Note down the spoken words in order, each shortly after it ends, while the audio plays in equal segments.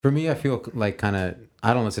For me, I feel like kind of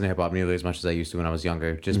I don't listen to hip hop nearly as much as I used to when I was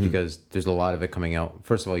younger, just because there's a lot of it coming out.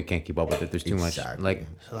 First of all, you can't keep up with it. There's too much. Like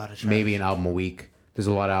It's a lot of trash. maybe an album a week. There's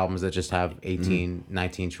a lot of albums that just have 18,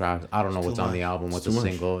 19 tracks. I don't know what's on the album, what's a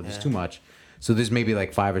single. It's too much. So there's maybe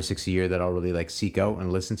like 5 or 6 a year that I'll really like seek out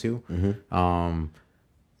and listen to.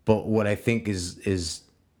 But what I think is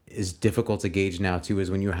difficult to gauge now too is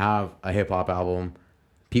when you have a hip hop album,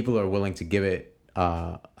 people are willing to give it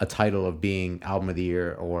a title of being album of the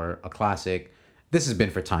year or a classic. This has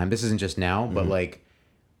been for time. This isn't just now, but like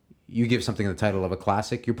you give something the title of a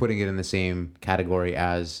classic, you're putting it in the same category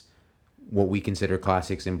as what we consider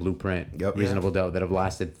classics in Blueprint, Reasonable Doubt, that have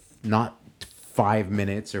lasted not 5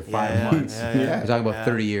 minutes or 5 months. We're talking about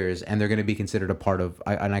 30 years, and they're going to be considered a part of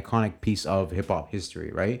an iconic piece of hip hop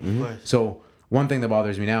history, right? So one thing that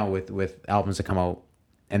bothers me now with albums that come out,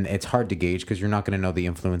 and it's hard to gauge because you're not going to know the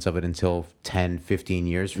influence of it until 10, 15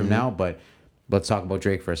 years from now, but let's talk about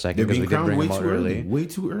Drake for a second because we did bring him out early. Way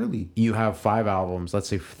too early. You have 5 albums. Let's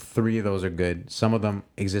say 3 of those are good. Some of them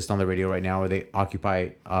exist on the radio right now, or they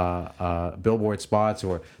occupy Billboard spots,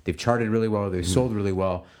 or they've charted really well, or they've sold really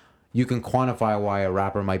well. You can quantify why a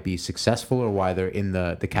rapper might be successful or why they're in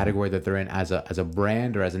the category that they're in as a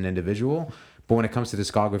brand or as an individual. But when it comes to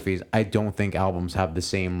discographies, I don't think albums have the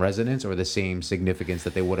same resonance or the same significance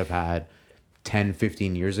that they would have had 10,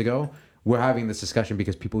 15 years ago. We're having this discussion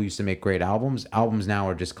because people used to make great albums. Albums now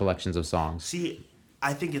are just collections of songs. See,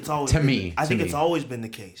 I think it's always it's always been the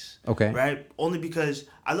case. Okay. Right? Only because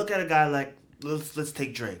I look at a guy like let's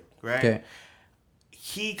take Drake, right? Okay.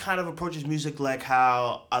 He kind of approaches music like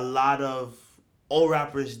how a lot of old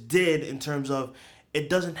rappers did in terms of it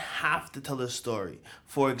doesn't have to tell a story.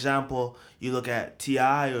 For example, you look at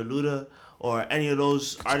T.I. or Luda or any of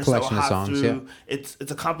those artists that were hot through. It's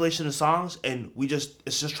a compilation of songs, and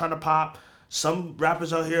it's just trying to pop. Some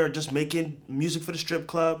rappers out here are just making music for the strip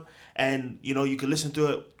club, and you can listen to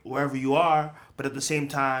it wherever you are. But at the same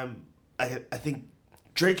time, I think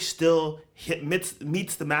Drake still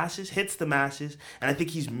meets the masses, hits the masses, and I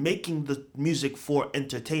think he's making the music for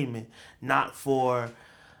entertainment, not for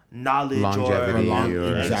knowledge longevity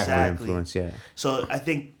or exactly. influence. Yeah. So I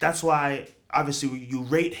think that's why obviously you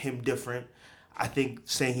rate him different. I think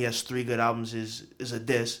saying he has 3 good albums is a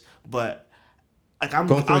diss, but like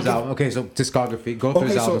go through his album. Okay, so discography. Go through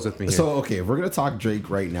his albums with me here. So if we're gonna talk Drake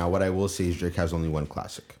right now, what I will say is Drake has only one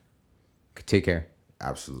classic. Take Care.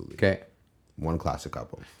 Absolutely. Okay. One classic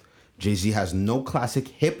album. Jay-Z has no classic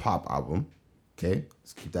hip hop album. Okay,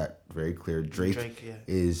 let's keep that very clear. Drake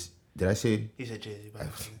is. Did I say? He said Jay-Z.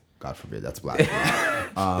 God forbid, that's black.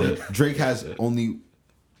 Drake has only.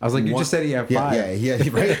 I was like, you just said he had 5. Yeah,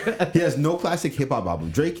 right. He has no classic hip hop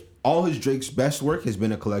album. Drake's best work has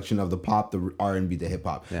been a collection of the pop, the R&B, the hip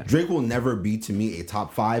hop. Yeah. Drake will never be to me a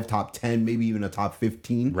top 5, top 10, maybe even a top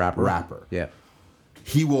 15 rapper. Yeah.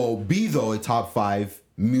 He will be though a top 5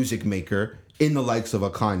 music maker in the likes of a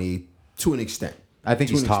Kanye to an extent. I think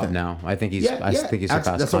he's top now. I think he's surpassed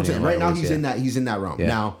that's what I'm saying. Right now he's in that realm. Yeah.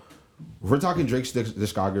 Now, if we're talking Drake's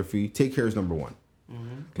discography, Take Care is number 1.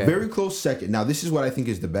 Okay. Very close second. Now, this is what I think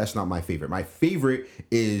is the best, not my favorite. My favorite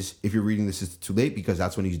is If You're Reading This It's Too Late, because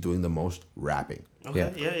that's when he's doing the most rapping.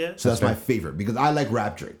 Okay, yeah. So that's my favorite, because I like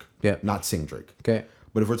rap Drake, not sing Drake. Okay.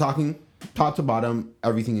 But if we're talking top to bottom,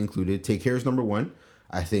 everything included, Take Care is number 1.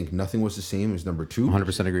 I think Nothing Was the Same is number 2.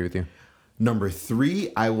 100% agree with you. Number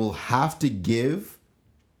 3, I will have to give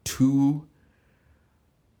to...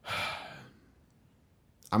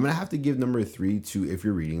 I'm going to have to give number 3 to If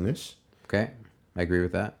You're Reading This. Okay. I agree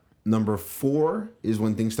with that. Number 4 is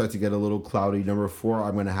when things start to get a little cloudy. Number 4,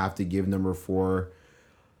 I'm going to have to give number 4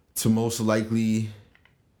 to most likely...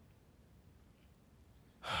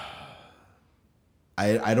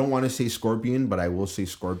 I don't want to say Scorpion, but I will say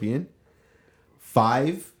Scorpion.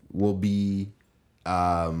 5 will be...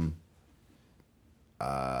 I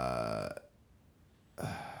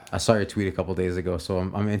saw your tweet a couple days ago, so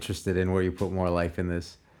I'm interested in where you put More Life in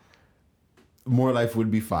this. More Life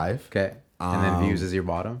would be 5. Okay. And then Views is your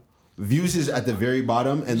bottom? Views is at the very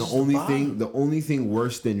bottom, and the only thing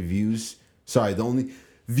worse than Views... Sorry,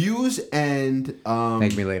 Views and...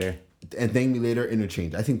 Thank Me Later. And Thank Me Later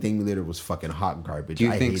interchange. I think Thank Me Later was fucking hot garbage. Do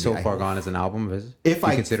you think So Far Gone is an album? If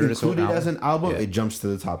I consider it as an album, it jumps to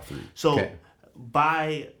the top 3. So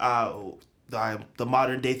by the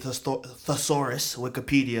modern day thesaurus,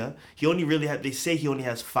 Wikipedia, he only really they say he only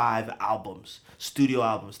has 5 albums, studio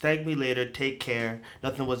albums. Thank Me Later, Take Care,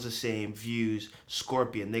 Nothing Was the Same, Views,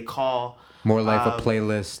 Scorpion. They call More Life a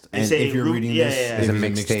playlist. And If You're Reading This is a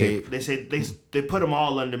mixtape. They say they put them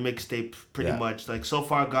all under mixtape pretty much. Like So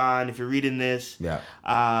Far Gone, If You're Reading This,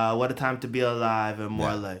 What a Time to Be Alive, and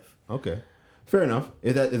More Life. Okay. Fair enough.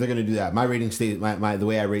 If they're gonna do that, my rating stays. The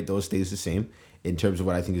way I rate those stays the same in terms of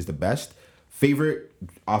what I think is the best. Favorite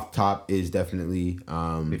off top is definitely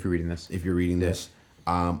if you're reading this. If you're reading this,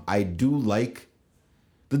 I do like.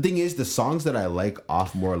 The thing is, the songs that I like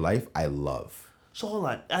off More Life, I love. So hold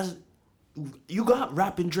on, as you got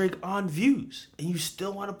Rapping Drake on Views, and you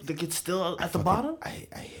still want to like it's still at the bottom. I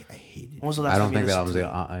hate it. When was the last I don't time think you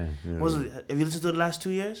that album's. have you listened to it the last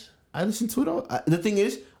 2 years? I listen to it all. The thing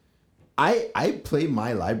is, I play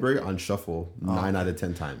my library on shuffle 9 out of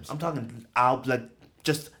 10 times. I'm talking out like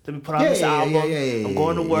just let me put on this album. I'm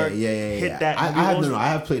going to work. Hit that. I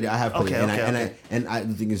have played it. I have played it. Okay. And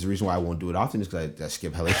the thing is, the reason why I won't do it often is because I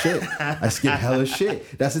skip hella shit. I skip hella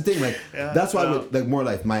shit. That's the thing. Like that's why like More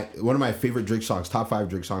Life. One of my favorite Drake songs, top 5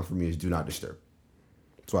 Drake song for me is Do Not Disturb.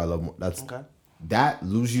 That's why I love. That's that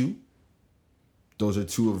Lose You. Those are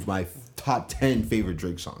 2 of my top 10 favorite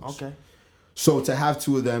Drake songs. Okay. So to have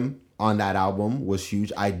 2 of them on that album was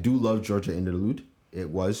huge. I do love Georgia Interlude.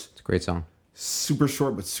 It's a great song. Super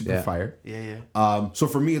short but super fire. Yeah. So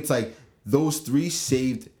for me, it's like those 3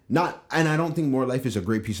 saved not, and I don't think More Life is a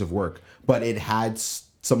great piece of work, but it had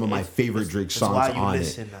some of my favorite Drake songs on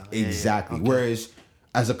it. Now. Exactly. Okay. Whereas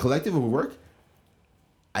as a collective of work,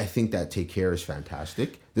 I think that Take Care is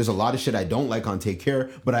fantastic. There's a lot of shit I don't like on Take Care,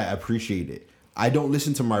 but I appreciate it. I don't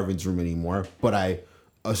listen to Marvin's Room anymore, but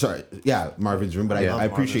Marvin's Room, but I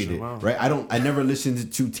appreciate it. Wow. Right? I never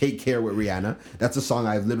listened to Take Care with Rihanna. That's a song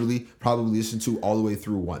I've literally probably listened to all the way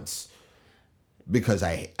through once. Because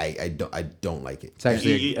I don't like it. It's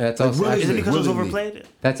actually is it because it was overplayed?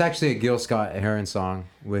 That's actually a Gil Scott-Heron song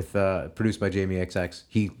with produced by Jamie XX.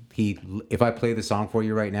 He if I play the song for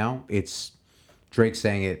you right now, it's Drake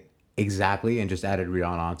saying it exactly and just added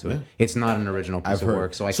Rihanna onto it. It's not an original piece of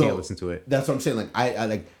work, so I can't listen to it. That's what I'm saying.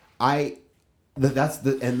 Like that's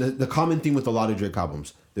the common theme with a lot of Drake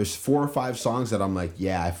albums. There's 4 or 5 songs that I'm like,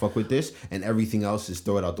 yeah, I fuck with this, and everything else is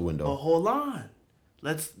throw it out the window. Well, hold on.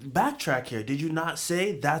 Let's backtrack here. Did you not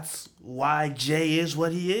say that's why Jay is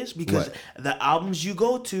what he is? Because the albums you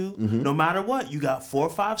go to, no matter what, you got 4 or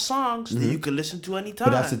 5 songs that you can listen to anytime.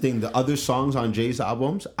 But that's the thing. The other songs on Jay's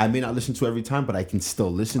albums, I may not listen to every time, but I can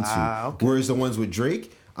still listen to. Okay. Whereas the ones with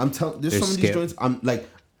Drake, there's some of these joints, I'm like,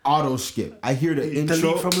 auto skip. I hear the intro.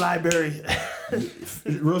 Delete from library.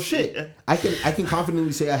 Real shit. I can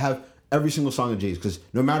confidently say I have every single song of Jay's, because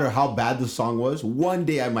no matter how bad the song was, one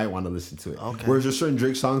day I might want to listen to it. Okay. Whereas there's certain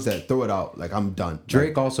Drake songs that throw it out, like I'm done.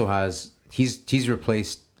 Drake also has he's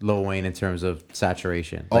replaced Lil Wayne in terms of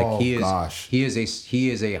saturation. Like he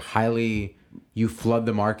is a highly, you flood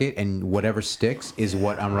the market and whatever sticks is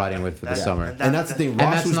what I'm riding with for the summer. And that's the thing. And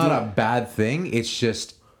that's not a bad thing. It's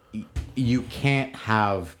just you can't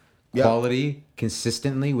have quality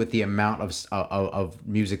consistently with the amount of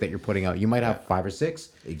music that you're putting out. You might have 5 or 6,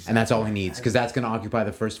 and that's all he needs, because that's going to occupy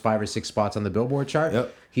the first 5 or 6 spots on the Billboard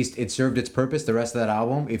chart. It served its purpose. The rest of that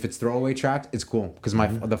album, if it's throwaway tracks, it's cool, because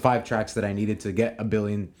the 5 tracks that I needed to get a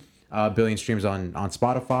billion streams on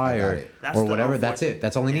Spotify or whatever, that's it.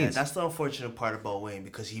 That's all he needs. That's the unfortunate part about Wayne,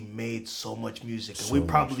 because he made so much music, and we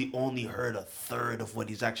probably only heard a third of what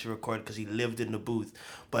he's actually recorded because he lived in the booth.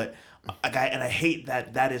 But I hate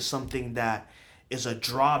that is something that is a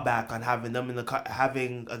drawback on having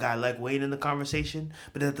having a guy like Wayne in the conversation.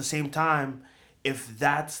 But at the same time, if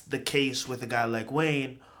that's the case with a guy like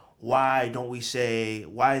Wayne, why don't we say,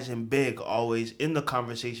 why isn't Big always in the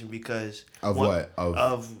conversation? Because of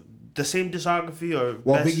the same discography or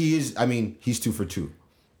Biggie is, he's 2 for 2,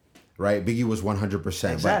 right? Biggie was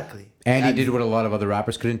 100%. Exactly. And he did what a lot of other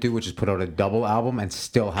rappers couldn't do, which is put out a double album and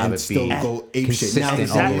still have it be go ape shit. Consistent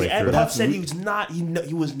all the way And through. Puff said he was not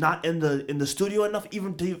in the studio enough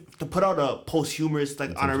even to put out a posthumous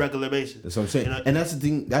on a regular basis. That's what I'm saying. And that's the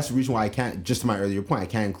thing. That's the reason why I can't. Just to my earlier point, I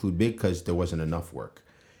can't include Big because there wasn't enough work.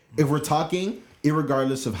 If we're talking,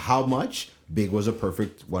 irregardless of how much, Big was a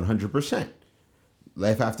perfect 100%.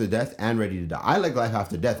 Life After Death and Ready to Die. I like Life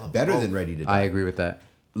After Death better than Ready to Die. I agree with that.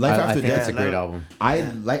 Life After Death. That's a great album.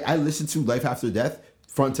 I listened to Life After Death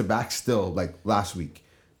front to back still last week.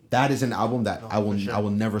 That is an album that I will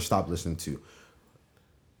never stop listening to.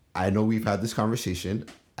 I know we've had this conversation.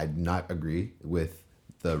 I do not agree with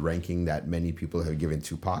the ranking that many people have given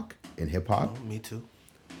Tupac in hip hop. Me too.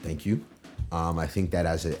 Thank you. I think that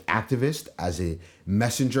as an activist, as a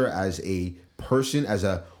messenger, as a person,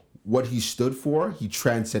 what he stood for, he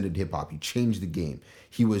transcended hip hop. He changed the game.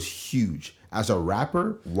 He was huge. As a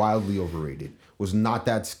rapper, wildly overrated. Was not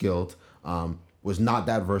that skilled. Was not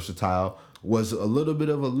that versatile. Was a little bit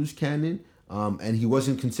of a loose cannon. And he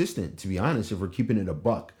wasn't consistent, to be honest, if we're keeping it a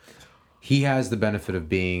buck. He has the benefit of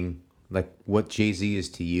being like what Jay-Z is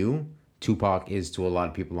to you, Tupac is to a lot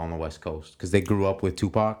of people on the West Coast because they grew up with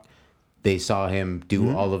Tupac. They saw him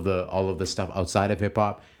do all of the stuff outside of hip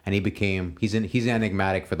hop, and he's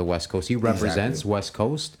enigmatic for the West Coast. He represents West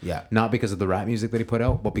Coast, not because of the rap music that he put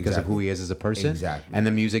out, but because of who he is as a person. Exactly. And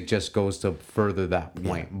the music just goes to further that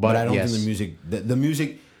point. Yeah. But I don't think the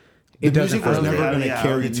music was never going to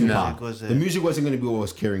carry Tupac. The music wasn't going to be what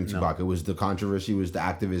was carrying Tupac. It was the controversy, it was the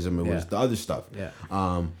activism, it was the other stuff. Yeah.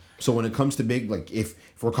 So when it comes to Big, like if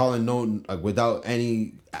we're calling without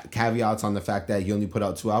any caveats on the fact that he only put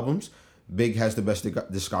out 2 albums, Big has the best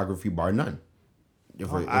discography bar none.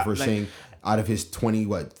 If we're saying out of his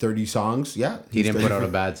 30 songs, he didn't put out a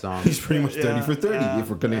bad song. He's pretty much 30 for 30 if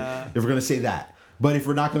we're gonna say that. But if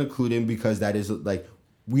we're not gonna include him because that is like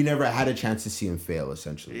we never had a chance to see him fail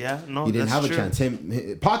essentially. Yeah, no, he didn't have true. a chance.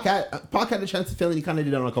 Pac had a chance to fail and he kind of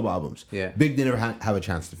did it on a couple albums. Yeah, Big didn't have a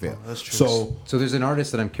chance to fail. Oh, that's true. So there's an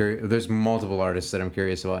artist that I'm curious. There's multiple artists that I'm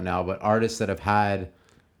curious about now, but artists that have had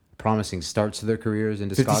promising starts to their careers and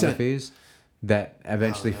discographies that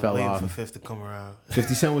eventually fell off. For 50 to come around.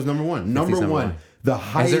 50 Cent was number one. Number one. The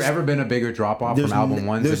highest. Has there ever been a bigger drop off from album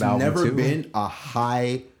 1 to album 2? There's never been a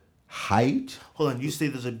high height. Hold on, you say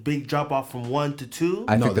there's a big drop off from 1 to 2?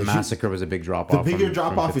 I think the Massacre was a big drop off. The bigger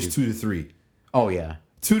drop off is 2 to 3. Oh yeah.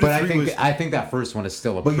 2 to 3 I think that first one is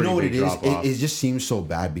still a pretty big drop off. It just seems so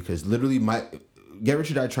bad because literally Get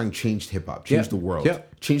Rich or Die Trying changed hip hop, changed the world,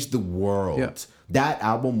 changed the world. Yeah. That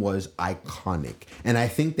album was iconic, and I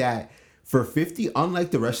think that for 50,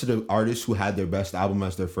 unlike the rest of the artists who had their best album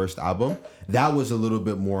as their first album, that was a little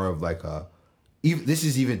bit more of like this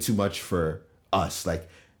is even too much for us. Like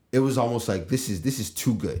it was almost like this is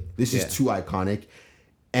too good. This is too iconic.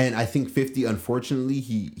 And I think 50, unfortunately,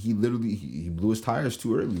 he literally blew his tires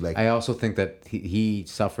too early. Like I also think that he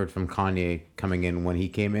suffered from Kanye coming in when he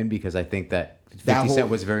came in because I think that 50 Cent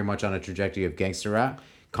was very much on a trajectory of gangster rap.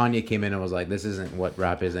 Kanye came in and was like, "This isn't what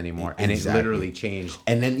rap is anymore," and it literally changed.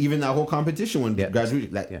 And then even that whole competition when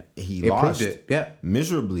graduated, he lost it,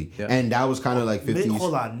 miserably, and that was kind of like 50.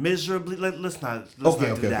 Hold on, miserably. Let's not do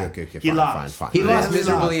that. Okay. He lost. Fine. He lost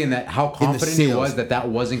miserably in that how confident he was that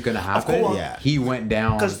wasn't going to happen. He went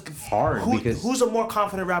down hard because who's a more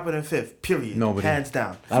confident rapper than 50? Period. Nobody, hands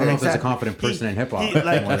down. I don't know if there's a confident person in hip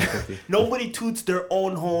hop. Nobody toots their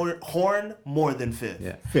own horn more than 50.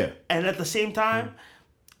 Yeah. And at the same time.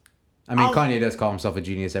 I mean, Kanye does call himself a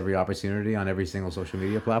genius every opportunity on every single social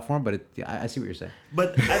media platform, but I see what you're saying.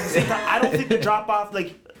 But at the same time, I don't think the drop off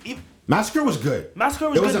Massacre was good.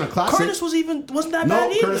 It wasn't a classic. Curtis wasn't that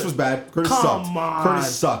bad either. Curtis was bad. Curtis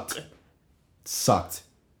sucked.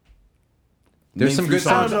 There's some good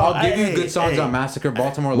songs. I'll give you good songs on Massacre.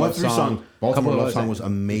 Baltimore Love Song. Baltimore Love Song was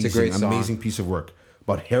amazing. It's a great song. Amazing piece of work.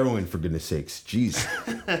 About heroin, for goodness sakes. Jeez.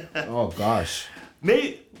 Oh gosh.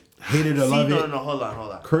 Hated to love it. No, hold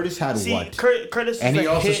on. Curtis had what? Curtis and he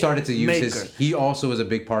also started to use he also was a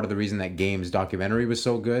big part of the reason that Game's documentary was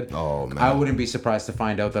so good. Oh, man. I wouldn't be surprised to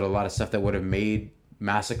find out that a lot of stuff that would have made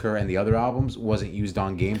Massacre and the other albums wasn't used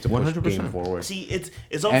on Game to push 100%. Game forward. See, it's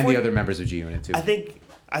and the other members of G-Unit too.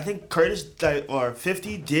 I think Curtis or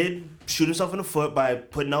 50 did shoot himself in the foot by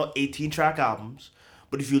putting out 18-track albums.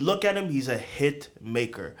 But if you look at him, he's a hit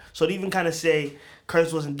maker. So to even kind of say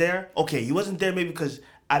Curtis wasn't there, okay, he wasn't there maybe because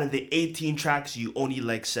out of the 18 tracks, you only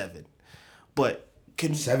like 7. But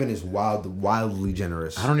 7 is wildly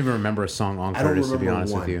generous. I don't even remember a song on Curtis, to be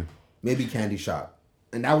honest with you. Maybe Candy Shop.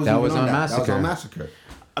 And that was on Massacre. That was on Massacre.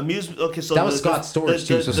 Amusement. Okay, so that was Scott Storch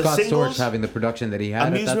too. So Scott Storch having the production that he had.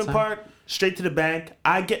 Amusement Park, Straight to the Bank.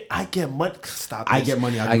 I get money. Stop. I get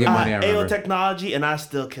money. I get money. AO Technology, and I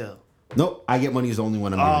Still Kill. Nope, I Get Money is the only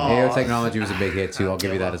one I'm giving. AO Technology was a big hit too. I'll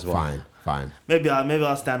give you that as well. Fine. Maybe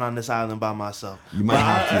I'll stand on this island by myself. You might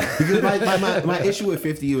have to. Because my issue with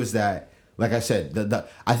 50 was that, like I said,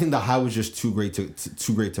 I think the high was just too great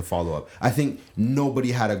to follow up. I think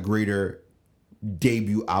nobody had a greater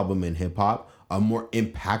debut album in hip hop, a more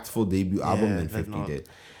impactful debut album than 50 did.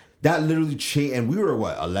 That literally changed, and we were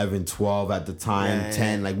 11, 12 at the time,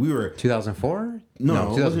 10. Like we were 2004.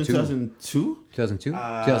 No, 2002. 2002, 2003,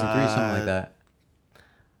 something like that.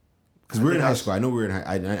 Because we're in high school. I know we were in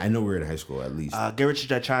I know we were in high school at least. Get Rich or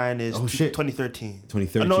Die Trying is 2013.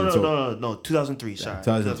 2013. No, 2003. Sorry.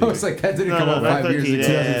 2003. I was like, that didn't come out 5 years ago.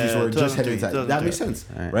 2003, so we're just heading into that. Makes sense,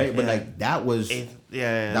 right? But like that was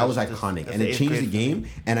that was iconic, and it changed the game.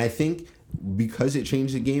 And I think because it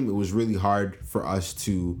changed the game, it was really hard for us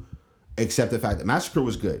to accept the fact that Massacre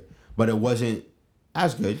was good, but it wasn't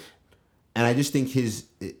as good. And I just think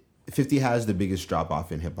 50 has the biggest drop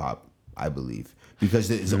off in hip hop, I believe. Because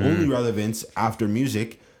his only relevance after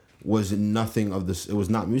music was nothing of this. It was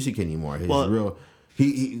not music anymore. He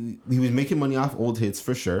was making money off old hits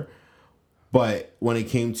for sure, But when it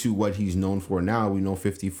came to what he's known for now, we know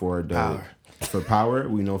 50 for power.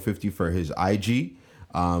 We know 50 for his IG.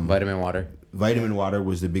 Vitamin Water. Vitamin Water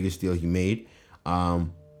was the biggest deal he made.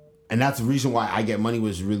 And that's the reason why I Get Money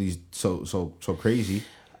was really so crazy.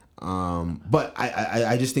 But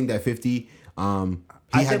I just think that 50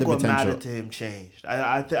 I think what mattered to him changed.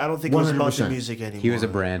 I don't think it was about the music anymore. He was a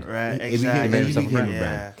brand, right? Exactly. He became a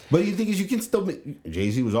brand. But the thing is, you can still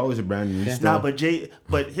Jay-Z was always a brand. But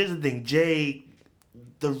here's the thing, Jay.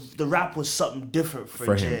 The rap was something different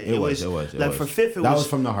for Jay. It was. For Fifth, it was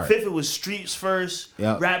from the heart. Fifth, it was streets first.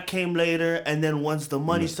 Yep. Rap came later, and then once the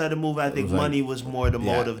money started moving, I think money was more the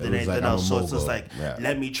motive than anything else. So it's just like,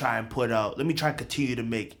 let me try and continue to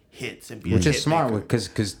make hits and be which is smart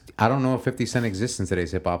because I don't know if 50 Cent exists in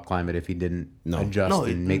today's hip hop climate if he didn't adjust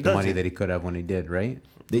and make the money that he could have when he did, right?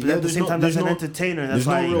 But at the same time, that's an entertainer. That's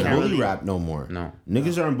why there's no real bully rap no more. No.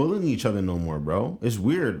 Niggas aren't bullying each other no more, bro. It's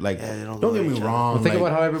weird. Like, don't get me wrong. Well, think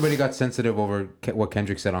about how everybody got sensitive over what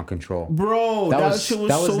Kendrick said on Control. Bro, that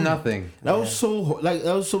was nothing. That was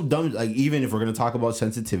so dumb. Like, even if we're gonna talk about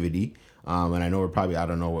sensitivity, and I know we're probably, I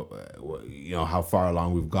don't know what how far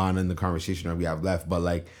along we've gone in the conversation or we have left, but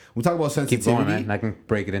like we talk about sensitivity. Keep going, man. I can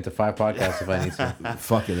break it into 5 podcasts if I need to.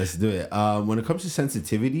 Fuck it, let's do it. When it comes to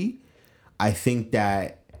sensitivity, I think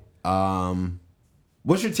that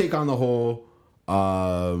what's your take on the whole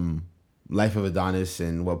Life of Adonis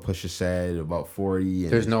and what Pusha said about 40?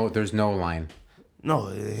 And there's no line. No,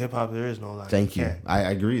 hip hop, there is no line. Thank you. I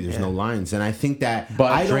agree. There's no lines, and I think that.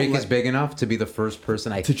 But Drake is big enough to be the first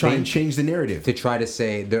person to try and change the narrative. To try to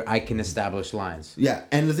say I can establish lines. Yeah,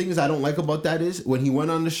 and the thing is, I don't like about that is when he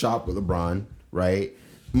went on the shop with LeBron, right?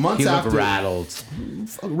 Months after, rattled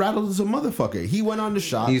as a motherfucker. He went on the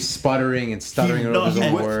shop. He's sputtering and stuttering over his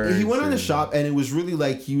own words. He went on the shop, and it was really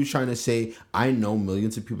like he was trying to say, I know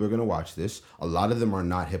millions of people are going to watch this. A lot of them are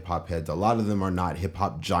not hip-hop heads. A lot of them are not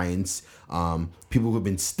hip-hop giants. People who have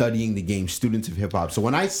been studying the game, students of hip-hop. So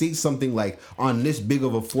when I say something like on this big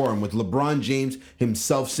of a forum with LeBron James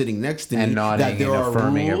himself sitting next to me, and nodding that there and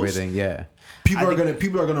affirming rules, everything,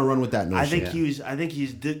 People are gonna run with that notion. I think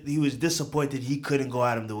he was disappointed he couldn't go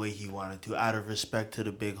at him the way he wanted to, out of respect to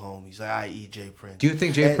the big homies, like i.e. Jay Prince. Do you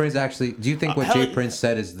think Prince actually? Do you think what Jay Prince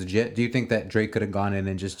said is legit? Do you think that Drake could have gone in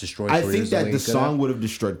and just destroyed? I think that the song would have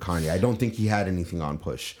destroyed Kanye. I don't think he had anything on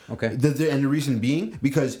Push. Okay. And the reason being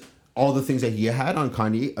because all the things that he had on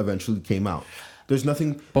Kanye eventually came out. There's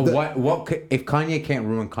nothing. But what could, if Kanye can't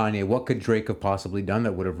ruin Kanye, what could Drake have possibly done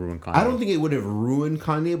that would have ruined Kanye? I don't think it would have ruined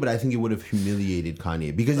Kanye, but I think it would have humiliated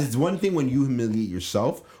Kanye. Because it's one thing when you humiliate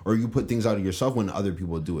yourself or you put things out of yourself when other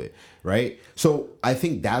people do it, right? So I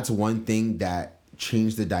think that's one thing that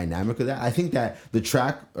changed the dynamic of that. I think that the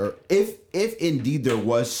track, or if indeed there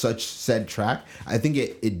was such said track, I think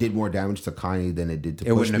it did more damage to Kanye than it did to Push.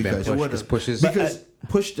 It wouldn't have been Push. Because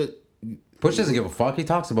Push doesn't give a fuck. He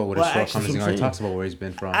talks about what his shortcomings are. He talks about where he's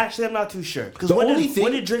been from. Actually, I'm not too sure. Because when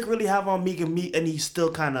did Drake really have on Meek and he's still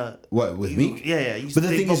kind of... What, with Meek? Yeah. But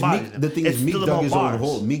the thing is, Meek dug his own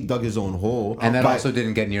hole. Meek dug his own hole. And that also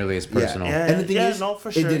didn't get nearly as personal. Yeah. And the thing is,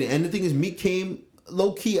 for sure. It didn't. And the thing is, Meek came...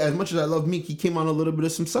 Low key, as much as I love Meek, he came on a little bit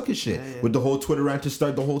of some sucker shit with the whole Twitter rant to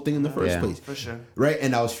start the whole thing in the first place. For sure. Right?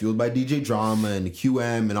 And that was fueled by DJ Drama and the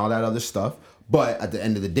QM and all that other stuff. But at the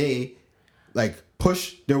end of the day, like,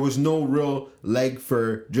 Push, there was no real leg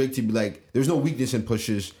for Drake to be like, there's no weakness in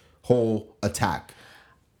Push's whole attack.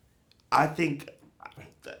 I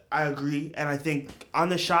agree. And I think on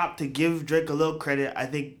the shop, to give Drake a little credit, I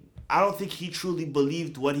don't think he truly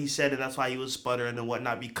believed what he said, and that's why he was sputtering and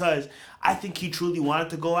whatnot, because I think he truly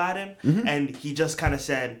wanted to go at him, and he just kind of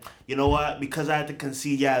said, you know what, because I had to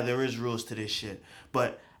concede, there is rules to this shit.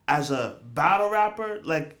 But as a battle rapper,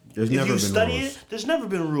 like, if you study it, there's never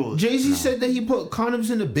been rules. Jay-Z said that he put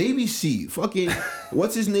condoms in the baby seat. Fucking,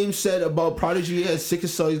 what's his name said about Prodigy? Yeah, sick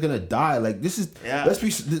as hell, he's gonna die. Like, this is,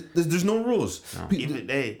 there's no rules. No.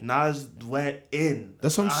 Even, Nas went in.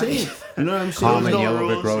 That's what I'm saying. You know what I'm saying? Common Yellow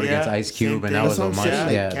Brick Road against Ice Cube, and that was so much.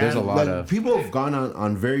 There's a lot of... People have gone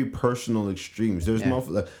on very personal extremes. There's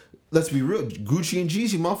motherfuckers, let's be real, Gucci and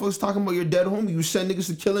Jeezy, motherfuckers talking about your dead homie. You send niggas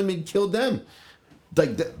to kill him and kill them.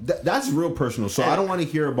 Like, that's real personal. So I don't want to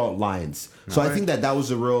hear about lines. So I think that was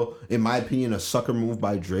a real, in my opinion, a sucker move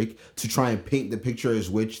by Drake to try and paint the picture as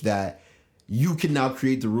which that you can now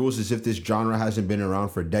create the rules as if this genre hasn't been around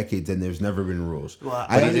for decades and there's never been rules. But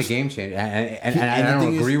he's a game changer. And I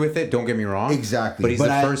don't agree with it. Don't get me wrong. Exactly. But he's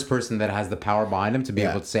the first person that has the power behind him to be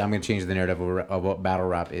able to say, I'm going to change the narrative of what battle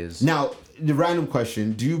rap is. Now, the random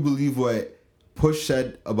question, do you believe what Push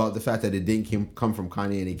said about the fact that it didn't come from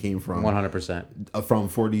Kanye and it came from 100% from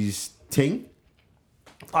 40's Ting?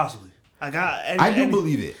 Possibly. I do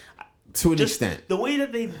believe it. To an extent. The way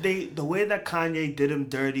that the way that Kanye did him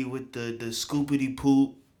dirty with the scoopity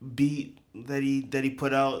poop beat that he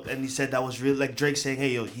put out, and he said that was real, like Drake saying,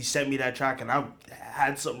 hey yo, he sent me that track and I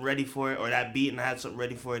had something ready for it, or that beat and I had something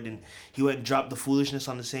ready for it, and he went and dropped the foolishness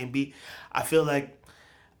on the same beat. I feel like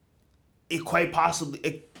it quite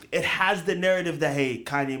possibly it has the narrative that, hey,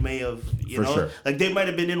 Kanye may have, sure. Like they might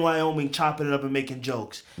have been in Wyoming chopping it up and making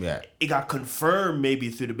jokes. Yeah. It got confirmed maybe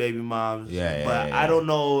through the baby moms. Yeah. But I don't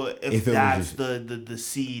know if that's just, the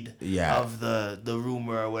seed of the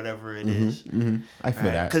rumor or whatever it is. Mm-hmm. I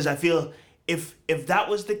feel that. Because I feel if that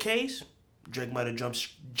was the case, Drake might have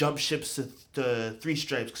jumped ships to Three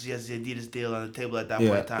Stripes because he has the Adidas deal on the table at that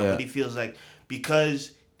point in time. But he feels like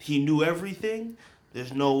because he knew everything,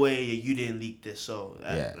 there's no way you didn't leak this. So but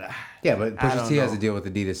Pusha T has to deal with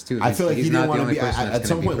Adidas too. I feel like he didn't want to be. At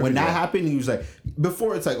some point, when that happened, he was like,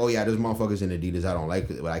 before it's like, oh yeah, there's motherfuckers in Adidas. I don't like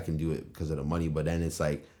it, but I can do it because of the money. But then it's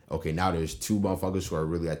like, okay, now there's two motherfuckers who are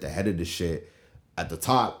really at the head of the shit, at the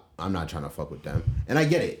top. I'm not trying to fuck with them, and I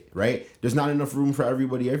get it, right? There's not enough room for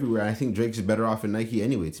everybody everywhere. I think Drake's better off in Nike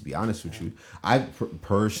anyway. To be honest with you, I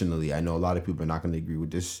personally, I know a lot of people are not going to agree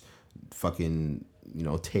with this fucking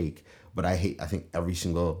take. But I think every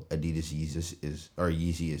single Adidas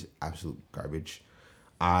Yeezy is absolute garbage.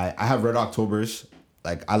 I have Red Octobers.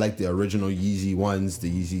 Like I like the original Yeezy ones,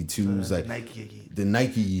 the Yeezy 2s, the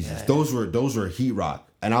Nike Yeezys. Yeah. Those were heat rock.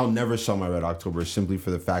 And I'll never sell my Red Octobers simply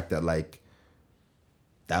for the fact that like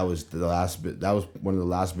that was the last bit. That was one of the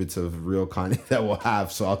last bits of real Kanye that we'll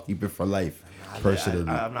have. So I'll keep it for life. Personally,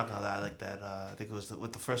 I'm not gonna lie. I like that. I think it was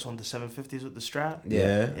with the first one, the 750s with the strap.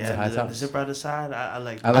 Yeah. The zipper on the side. I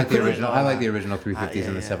like the original. I like the original 350s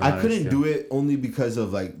and the 700s. I couldn't do it only because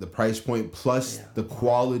of like the price point plus the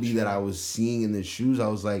quality that I was seeing in the shoes. I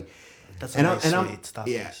was like, that's a nice suede. Stop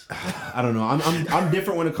this. I don't know. I'm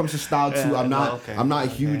different when it comes to style too. I'm not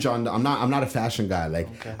huge on. I'm not a fashion guy. Like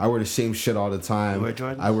I wear the same shit all the time. You wear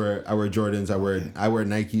Jordans? I wear Jordans. I wear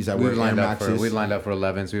Nikes. I wear Air Maxes. We lined up for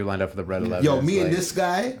 11s. We lined up for the red 11s. Yo, me and this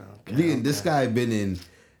guy have been in.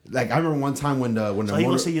 Like I remember one time when the So you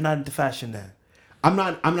gonna say you're not into fashion then? I'm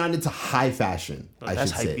not into high fashion.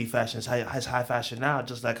 That's hype fashion. It's high fashion now,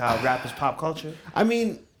 just like how rap is pop culture. I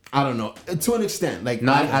mean, I don't know, to an extent. Like,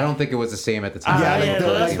 I don't think it was the same at the time.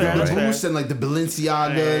 The boost and like the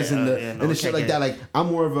Balenciagas and the shit like that. Like, I'm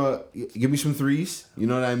more of a give me some threes. You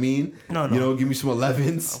know what I mean? No. Give me some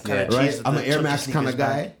 11s. Right? I'm an Air Max kind of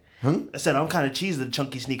guy. Huh? I said I'm kind of cheesed the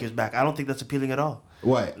chunky sneakers back. I don't think that's appealing at all.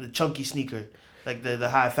 What? The chunky sneaker. Like the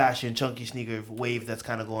high fashion chunky sneaker wave that's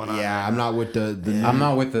kind of going on. Yeah, I'm not with the I'm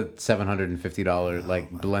not with the $750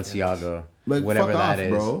 like Balenciaga, like, whatever that is.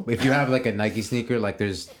 Bro. If you have like a Nike sneaker, like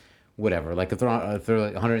there's whatever, like if they're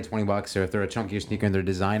like $120 or if they're a chunkier sneaker and they're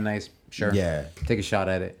designed nice, sure, take a shot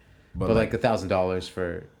at it. But like $1,000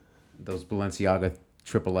 for those Balenciaga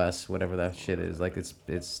Triple S, whatever that shit is, like it's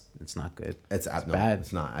not good. It's bad.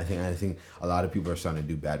 It's not. I think a lot of people are starting to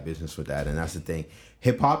do bad business with that, and that's the thing.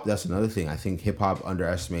 Hip hop, that's another thing. I think hip hop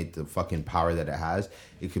underestimate the fucking power that it has.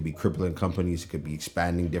 It could be crippling companies. It could be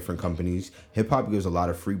expanding different companies. Hip hop gives a lot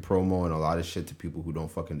of free promo and a lot of shit to people who don't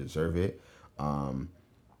fucking deserve it.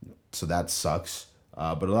 So that sucks.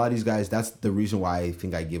 But a lot of these guys, that's the reason why I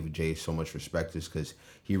think I give Jay so much respect, is because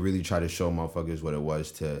he really tried to show motherfuckers what it was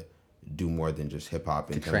to do more than just hip hop,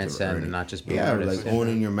 to transcend and not just be like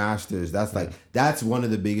owning your masters. That's one of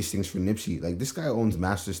the biggest things for Nipsey. Like, this guy owns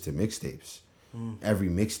masters to mixtapes. Every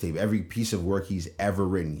mixtape, every piece of work he's ever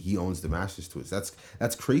written, he owns the masters to it.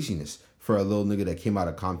 That's craziness for a little nigga that came out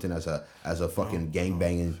of Compton as a fucking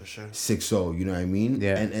gangbanging 6-0. You know what I mean?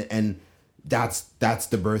 Yeah. And that's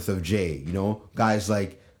the birth of Jay. You know, guys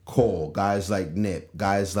like Cole, guys like Nip,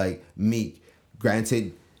 guys like Meek.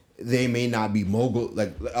 Granted, they may not be mogul.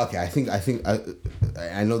 Like, okay,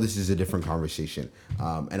 I know this is a different conversation,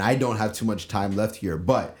 and I don't have too much time left here.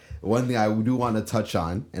 But one thing I do want to touch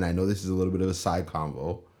on, and I know this is a little bit of a side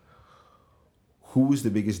convo. Who was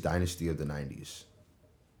the biggest dynasty of the 90s?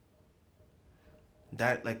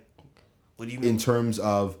 That, like, what do you mean? In terms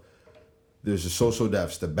of, there's the Social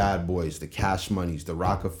Defs, the Bad Boys, the Cash Moneys, the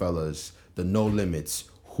Rockefellers, the No Limits.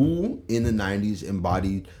 Who in the 90s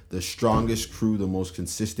embodied the strongest crew, the most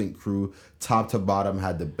consistent crew, top to bottom,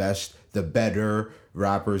 had the best, the better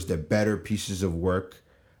rappers, the better pieces of work?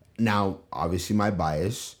 Now, obviously my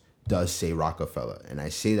bias does say Rockefeller, and I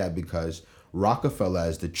say that because Rockefeller,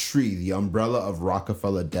 as the tree, the umbrella of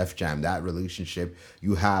Rockefeller Def Jam, that relationship,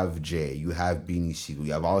 you have Jay, you have Beanie Siegel,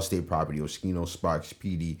 you have Allstate Property, Oskino, Sparks,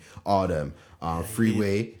 PD, all them,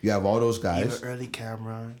 Freeway, you have all those guys. Even early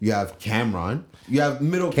Cameron. You have Cameron. You have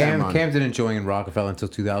middle Cameron. Cam didn't join Rockefeller until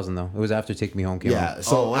 2000, though. It was after Take Me Home, Cameron. Yeah,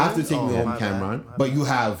 so after Take Me Home, Cameron. But you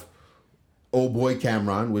have old boy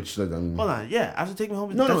Cameron, which like hold on, yeah. After Take Me Home,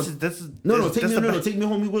 Take Me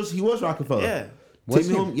Home. He was Rockefeller. Yeah. Take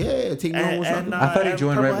Me Home. Yeah, Take Me Home was Rockefeller. I thought he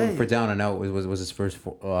joined Purple Red Bull Haze. for Down and Out was his first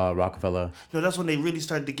Rockefeller. No, that's when they really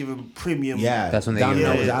started to give him premium. Yeah, That's when they Down gave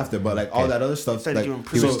and Out him- was after, but like all that other stuff, Started like giving him He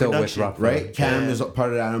premium was still with production. Rockefeller. right? Cam Yeah. is a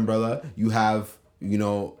part of that umbrella. You have,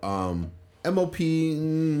 MOP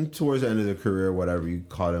towards the end of their career, whatever you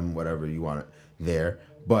call him, whatever you want it there.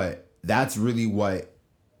 But that's really what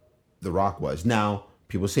The Rock was. Now,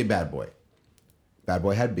 people say Bad Boy. Bad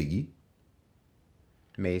Boy had Biggie.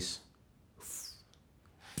 Mace.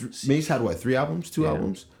 Mace had what? 3 albums? 2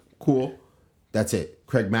 albums? Cool. That's it.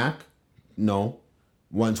 Craig Mack? No.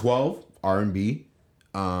 112? R&B.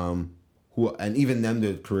 And even them,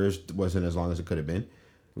 their careers wasn't as long as it could have been.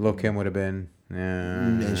 Lil' Kim would have been.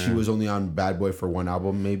 And she was only on Bad Boy for 1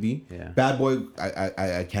 album, maybe. Yeah. Bad Boy,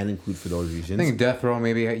 I can include for those reasons. I think Death Row,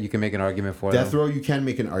 maybe you can make an argument for Death them. Row, you can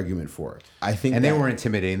make an argument for it. I think, And they were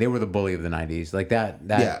intimidating. They were the bully of the 90s. Like that.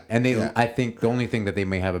 Yeah, And they, yeah. I think the only thing that they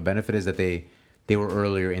may have a benefit is that they were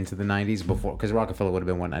earlier into the 90s before, because Rockefeller would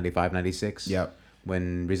have been, 95, 96? Yep.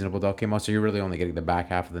 When Reasonable Doubt came out. So you're really only getting the back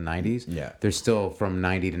half of the 90s. Yeah. There's still from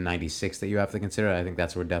 90 to 96 that you have to consider. I think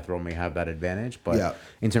that's where Death Row may have that advantage. But Yeah.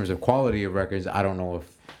 in terms of quality of records, I don't know if,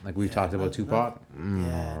 like we've talked about Tupac.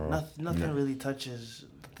 Nothing really touches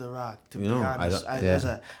The Rock, to be know, honest,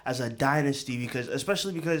 as a dynasty,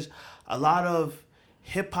 especially because a lot of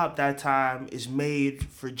hip hop that time is made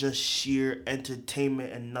for just sheer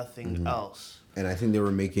entertainment and nothing else. And I think they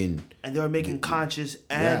were making... And they were making conscious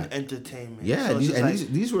and entertainment. Yeah, So it's just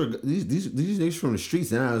like, these niggas from the streets.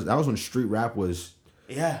 And that was when street rap was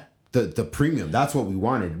the premium. That's what we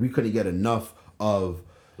wanted. We couldn't get enough of,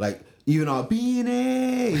 like, even our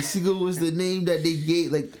B&A single was the name that they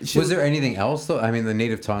gave. Like, Was there anything else though? I mean, the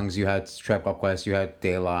Native Tongues. You had Trap Up Quest. You had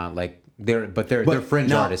De La. Like they're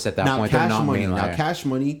fringe artists at that point. They're not mainline. Now, Cash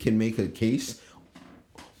Money can make a case,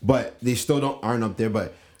 but they still aren't up there.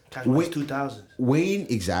 But Cash Money's 2000s. Wayne,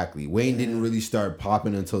 exactly. Wayne didn't really start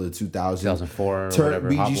popping until the 2000s. 2004 or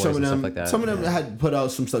whatever. Hot Boys and stuff like that. Some of them had put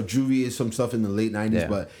out some stuff. Juvie, some stuff in the late 90s. Yeah.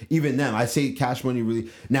 But even them, I say Cash Money really.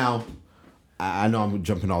 Now, I know I'm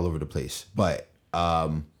jumping all over the place, but I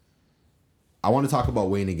want to talk about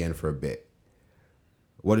Wayne again for a bit.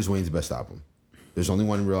 What is Wayne's best album? There's only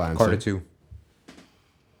one real answer. Carter 2.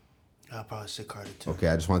 I'll probably say Carter 2. Okay,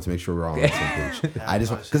 I just wanted to make sure we're all on the same page.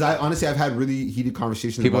 Because honestly, I've had really heated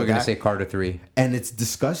conversations. People about are gonna that, say Carter 3. and it's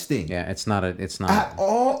disgusting. Yeah, it's not. At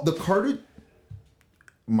all, the Carter,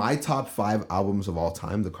 my top 5 albums of all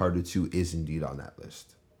time, the Carter 2 is indeed on that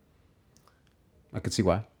list. I could see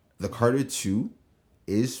why. The Carter 2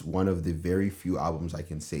 is one of the very few albums I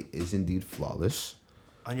can say is indeed flawless.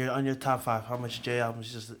 On your top 5, how much J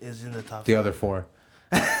albums is in the top The 5? other 4.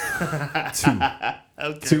 2.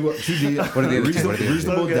 Okay. Two What are the other 2?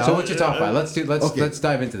 Reasonable Doubt. So what's your top 5? Let's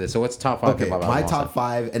dive into this. So what's top 5? Okay, my top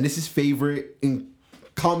 5, and this is favorite in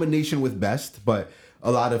combination with best, but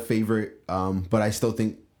a lot of favorite. But I still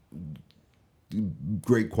think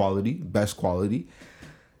great quality, best quality.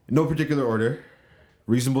 No particular order.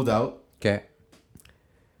 Reasonable Doubt. Okay.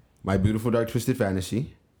 My Beautiful Dark Twisted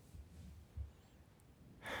Fantasy.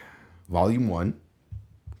 Volume 1.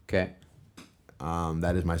 Okay.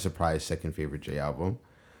 That is my surprise second favorite J album.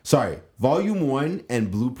 Sorry, Volume 1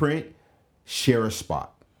 and Blueprint share a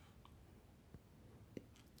spot.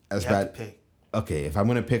 As You bad. have to pick. Okay, if I'm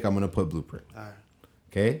gonna pick, I'm gonna put Blueprint. All right.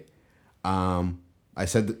 Okay. I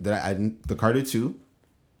said that I didn't. The Carter 2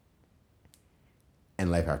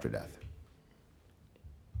 and Life After Death.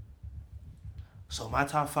 So my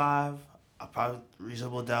top 5, I'll probably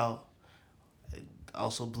Reasonable Doubt,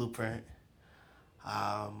 also Blueprint,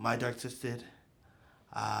 My Dark Twisted,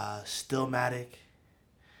 Stillmatic.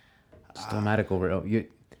 Stillmatic over you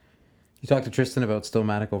talked to Tristan about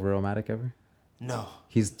Stillmatic over Illmatic ever? No.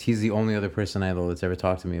 He's the only other person I know that's ever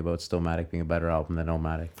talked to me about Stillmatic being a better album than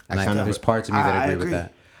Illmatic. And there's parts of me that agree with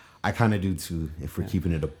that. I kind of do too. If we're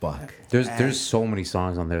keeping it a buck. There's so many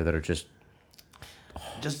songs on there that are just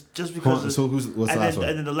Just because. So what's the last one?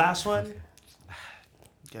 And then the last one,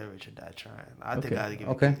 Get Rich or Die Trying. I think I gotta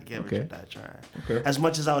give Get Rich or Die Trying. Okay. As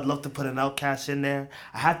much as I would love to put an Outkast in there,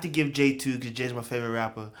 I have to give J2 because Jay's my favorite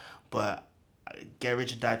rapper. But Get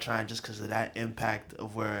Rich or Die Trying just because of that impact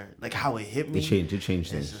of where, like how it hit me. It changed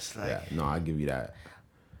things. Just like, yeah, no, I'll give you that.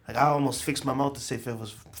 Like I almost fixed my mouth to say Fifth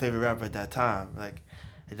was favorite rapper at that time. Like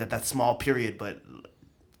that small period, but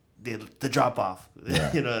the drop off.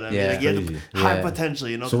 Yeah. You know what I mean? Yeah. Like, you had Crazy. high Yeah. potential,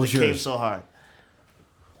 you know, So because what's it came yours? so hard.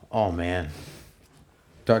 oh man.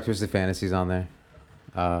 Dark Twisted Fantasies on there.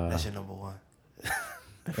 That's your number one.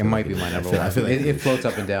 It might be my number one. I feel like it floats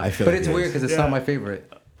up and down. I feel But like it's it weird is. because it's not my favorite.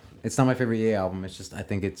 It's not my favorite Ye album. It's just I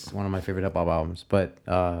think it's one of my favorite hip hop albums. But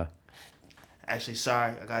Actually,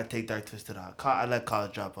 sorry, I gotta take Dark Twisted out. I let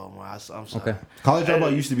College Dropout more. I'm sorry. Okay. College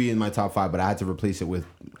Dropout used to be in my top 5, but I had to replace it with.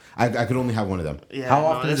 I could only have one of them. Yeah. How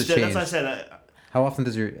often does it change? That's what I said. How often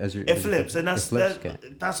does your It flips, and that's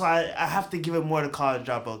why I have to give it more to College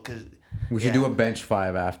Dropout because. We should do a bench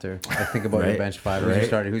 5 after. I think about your bench 5. Who's your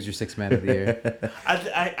starter? Who's your 6th man of the year?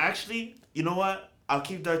 I actually, you know what? I'll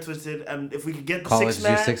keep Dark Twisted, and if we could get the College 6th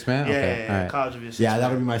man. is your 6th man? Okay. Yeah. All right. College will be a 6th Yeah, man.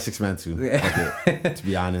 that'll be my 6th man too. Okay, to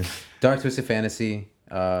be honest. Dark Twisted Fantasy.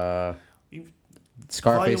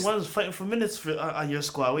 Scarface. Volume 1 is fighting for minutes on your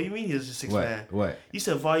squad. What do you mean he was your 6th man? What? You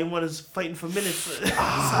said Volume 1 is fighting for minutes.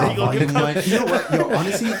 Volume 1. You know what? Yo,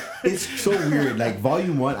 honestly, it's so weird. Like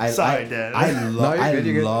Volume 1, I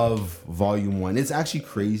love Volume 1. It's actually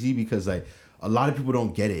crazy because like a lot of people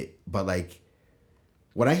don't get it, but like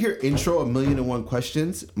when I hear intro, 1,000,001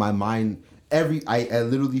 questions, my mind I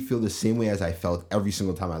literally feel the same way as I felt every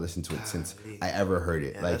single time I listened to it since I ever heard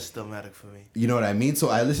it. Yeah, like that's still magic for me. You know what I mean? So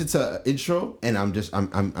I listen to intro and I'm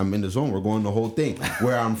in the zone. We're going the whole thing.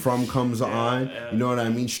 Where I'm From comes on. You know what I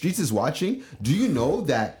mean? Streets is Watching. Do you know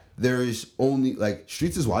that there is only like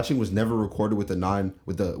Streets is Watching was never recorded with a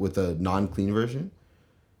non-clean version?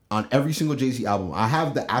 On every single Jay-Z album. I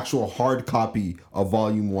have the actual hard copy of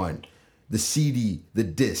Volume 1, the CD, the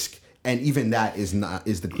disc. And even that is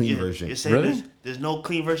the clean version. You're saying Really? there's no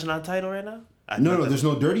clean version on Tidal right now? No, there's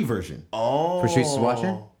no dirty version. Oh. For Streets is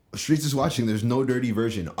Watching? Streets is Watching, there's no dirty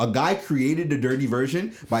version. A guy created the dirty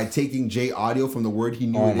version by taking J audio from the word he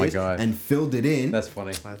knew and filled it in. That's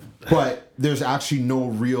funny. But there's actually no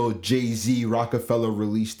real Jay-Z Rockefeller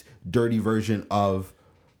released dirty version of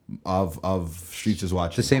Streets is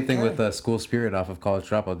Watching. The same thing with School Spirit off of College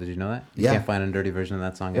Dropout. Did you know that? You can't find a dirty version of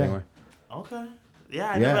that song anywhere. Okay. Yeah,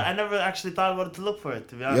 I never actually thought about it to look for it,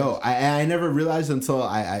 to be honest. Yo, I never realized until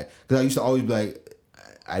because I used to always be like,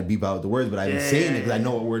 I'd beep out the words, but I'd be saying it because I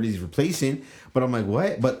know what word he's replacing. But I'm like,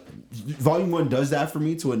 what? But Volume 1 does that for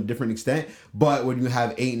me to a different extent. But when you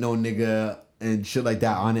have Ain't No Nigga and shit like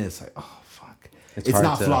that on it, it's like, oh, fuck. It's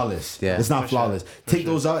not flawless. Yeah. It's not flawless. Take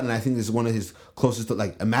those out, and I think this is one of his closest to,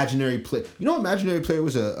 like, Imaginary Play. You know Imaginary Player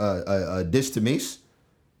was a diss to Mace?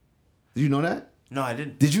 Did you know that? No, I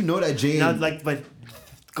didn't. Did you know that Jay... but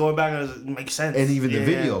going back, it makes sense. And even the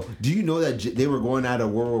video. Do you know that they were going at a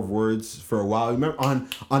war of words for a while? Remember on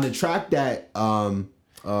the track that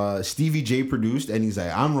Stevie J produced, and he's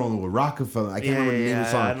like, I'm rolling with Rockefeller. I can't remember the name of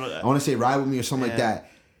the song. I want to say Ride With Me or something like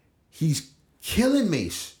that. He's killing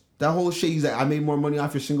Mace. That whole shit, he's like, I made more money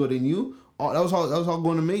off your single than you. That was all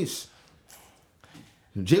going to Mace.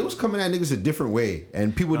 Jay was coming at niggas a different way,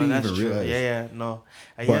 and people didn't even realize. No.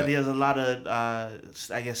 And there's a lot of,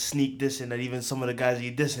 I guess, sneak dissing that even some of the guys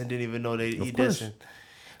he dissing didn't even know he dissing.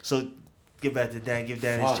 So, get back to Dan. Give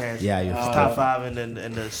Dan his chance. Yeah, you're top 5 and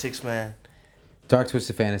the 6th man. Dark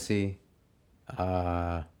Twisted Fantasy.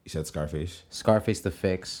 You said Scarface. Scarface The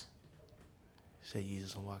Fix. Say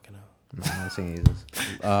Jesus, I'm walking out. No, I'm not saying Jesus.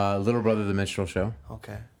 Little Brother The Minstrel Show.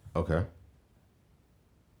 Okay.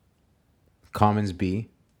 Commons B.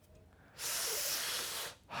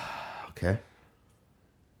 Okay.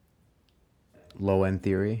 Low End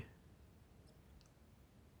Theory.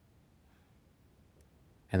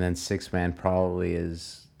 And then 6th man probably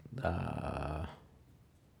is that's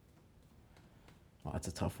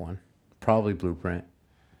a tough one. Probably Blueprint.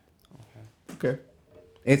 Okay.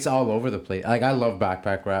 It's all over the place. Like, I love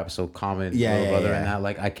backpack rap, so Common, Little Brother, and that.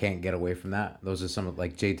 Like, I can't get away from that. Those are some of,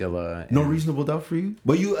 like, Jay Dilla. No Reasonable Doubt for you,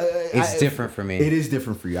 but you. It's different for me. It is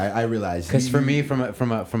different for you. I realize. Because for me,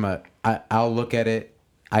 I'll look at it.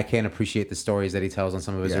 I can't appreciate the stories that he tells on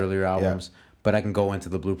some of his earlier albums, but I can go into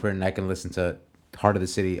the Blueprint and I can listen to Heart of the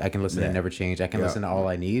City. I can listen to Never Change. I can listen to All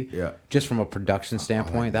I Need. Yeah. Just from a production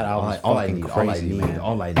standpoint, that album is fucking crazy, man.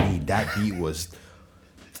 All I need. That beat was.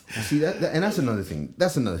 See that, and that's another thing.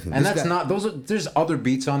 And there's other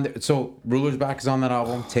beats on there. So Ruler's Back is on that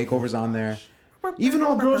album. Takeover's on there. Even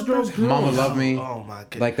All Girls. Mama Love Me. Oh my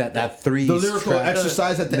god. Like that three. The lyrical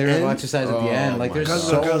exercise at the end. Like there's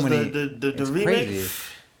so many. The remake. Crazy.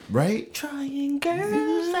 Right? Trying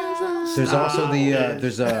girls. There's also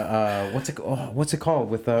the what's it called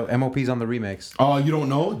with MOPs on the remix. Oh, you don't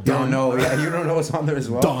know? Don't know. Yeah, you don't know what's on there as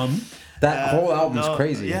well. Dumb. That whole album's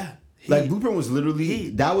crazy. Yeah. Like Blueprint was literally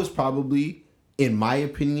that was probably, in my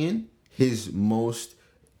opinion, his most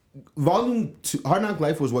Volume 2. Hard Knock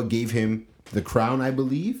Life was what gave him the crown, I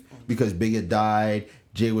believe, because Big had died.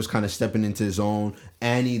 Jay was kind of stepping into his own.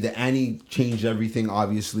 Annie changed everything,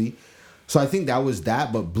 obviously. So I think that was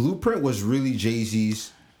that. But Blueprint was really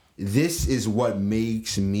Jay-Z's. This is what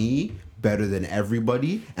makes me better than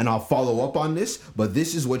everybody, and I'll follow up on this, but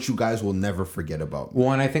this is what you guys will never forget about.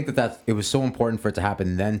 Well, and I think it was so important for it to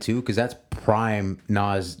happen then too, because that's prime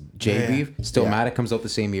Nas J beef. Stillmatic comes out the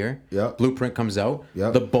same year. Yeah. Blueprint comes out.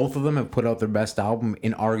 Yeah. Both of them have put out their best album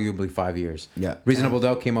in arguably 5 years. Yeah. Reasonable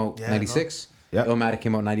Doubt came out 96. Yeah. Illmatic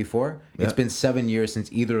came out 94. Yeah. It's been 7 years since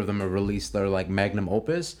either of them have released their like magnum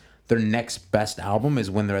opus. Their next best album is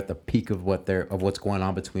when they're at the peak of what's going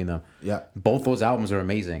on between them. Yeah. Both those albums are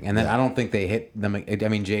amazing, and then I don't think they hit them. I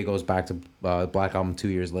mean, Jay goes back to Black Album 2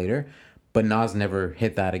 years later, but Nas never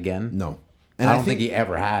hit that again. No, and I don't think he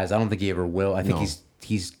ever has. I don't think he ever will. I think No.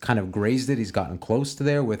 he's kind of grazed it. He's gotten close to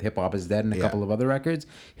there with Hip Hop Is Dead and a couple of other records.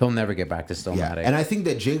 He'll never get back to Stillmatic. and I think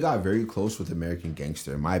that Jay got very close with American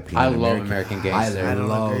Gangster, in my opinion. I love American Gangster. I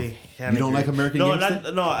don't agree. You don't like American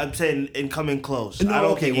Gangster? No, I'm saying in coming close. No, I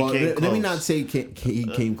don't okay, think he well, came let close. me not say he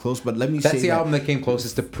came close, but let me That's say the album that came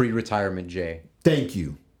closest to pre-retirement Jay. Thank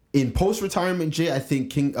you. In post-retirement Jay, I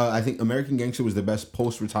think American Gangster was the best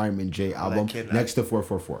post-retirement Jay album, next to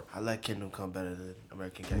 444. I like Kingdom Come better than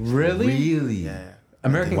American Gangster. Really? Yeah.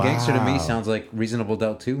 American Gangster to me sounds like Reasonable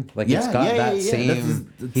Doubt too. Like it's Yeah, got yeah, that yeah, yeah.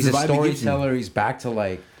 same. That's He's the a vibe it gives you. storyteller. He's back to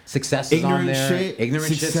like success is on Ignorant there. shit, Ignorant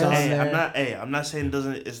shit's success. on Hey, there. I'm not saying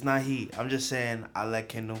it's not heat. I'm just saying I like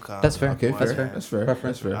Kingdom Come. That's fair. Okay, That's fair. fair. That's fair.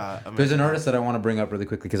 Preference. That's fair. There's an artist that I want to bring up really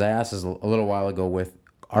quickly because I asked this a little while ago with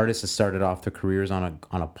artists that started off their careers on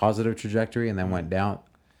a positive trajectory and then went down.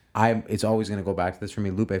 It's always gonna go back to this for me.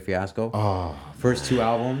 Lupe Fiasco. Oh, First two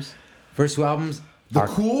albums. The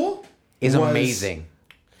Cool is was- amazing.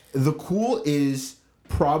 The Cool is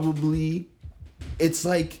probably, it's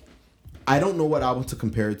like, I don't know what album to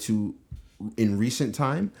compare it to in recent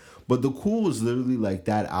time, but The Cool is literally like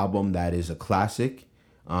that album that is a classic.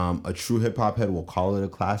 A true hip hop head will call it a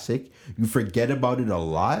classic. You forget about it a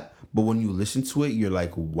lot, but when you listen to it, you're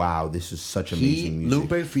like, wow, this is such amazing music.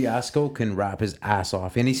 Lupe Fiasco can rap his ass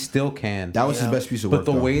off, and he still can. That was his best piece of work. But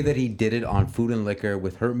the though. way that he did it on Food and Liquor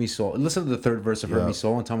with Hurt Me Soul, listen to the third verse of Hurt Me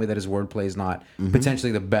Soul and tell me that his wordplay is not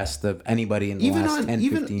potentially the best of anybody in the last 10,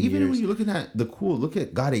 15 years. Even when you're looking at The Cool, look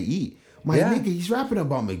at Gotta Eat. My nigga, he's rapping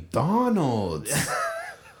about McDonald's.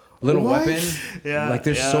 Little What? Weapon. Yeah, Like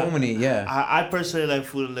there's so many, I personally like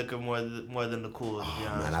Food and Liquor more than the Cool. To be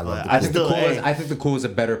honest, man, I love but The I think Cool. I think the Cool is a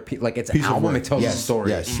better it's an Piece of album. work. It tells Yes, a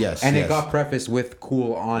story. yes, and yes. it got prefaced with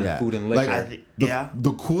Cool on Food and Liquor. Like,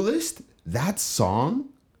 the coolest, that song,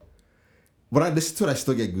 when I listen to it, I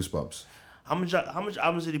still get goosebumps. How much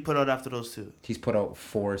albums did he put out after those two? He's put out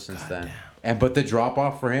 4 since then. But the drop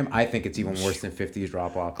off for him, I think it's even worse than 50's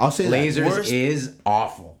drop off. I'll say that. Lasers Worst- is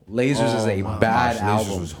awful. Lasers is a bad Lasers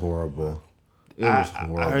album. was horrible. It was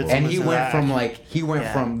horrible. I heard And he Listen to went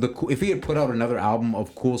that. from the if he had put out another album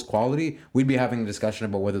of Cool's quality, we'd be having a discussion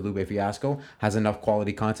about whether Lupe Fiasco has enough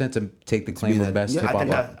quality content to take the claim of best hip I hop.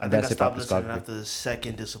 think I stopped listening discography. after the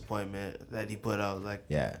second disappointment that he put out. Like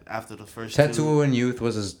after the first Tattoo two. and Youth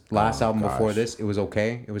was his last album before gosh. this. It was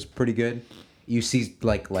okay. It was pretty good. You see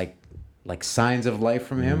like signs of life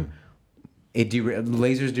from him.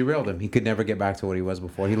 Lasers derailed him. He could never get back to what he was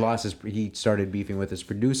before. He started beefing with his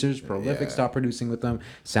producers. Prolific stopped producing with them.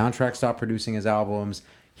 Soundtrack stopped producing his albums.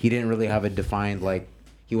 He didn't really have a defined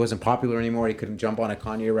he wasn't popular anymore. He couldn't jump on a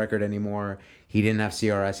Kanye record anymore. He didn't have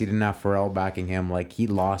CRS. He didn't have Pharrell backing him. He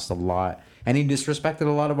lost a lot. And he disrespected a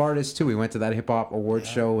lot of artists too. He went to that hip hop awards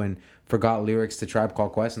show and forgot lyrics to Tribe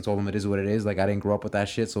Called Quest and told them it is what it is. I didn't grow up with that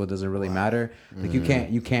shit, so it doesn't really matter. You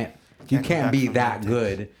can't be that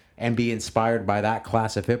good and be inspired by that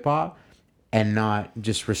class of hip hop and not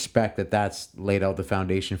just respect that that's laid out the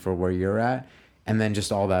foundation for where you're at. And then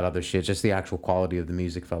just all that other shit, just the actual quality of the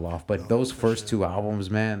music fell off. But those first two albums,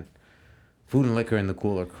 man, Food and Liquor and The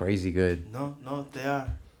Cool are crazy good. No, they are.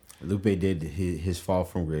 Lupe did his fall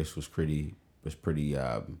from grace was pretty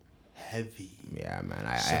Heavy. Yeah,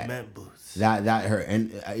 man. Cement boots. That hurt,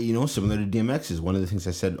 and similar to DMX is one of the things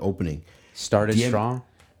I said opening. Started strong.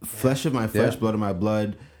 Flesh of my flesh, blood of my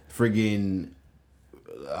blood. Friggin',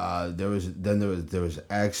 there was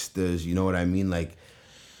X. There's, you know what I mean, like.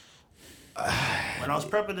 When I was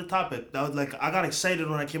prepping the topic, that was I got excited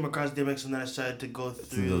when I came across DMX, and then I started to go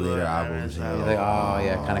through the later albums.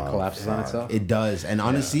 Kind of collapses on itself. It does, and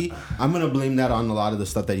honestly, I'm gonna blame that on a lot of the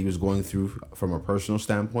stuff that he was going through from a personal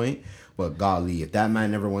standpoint. But golly, if that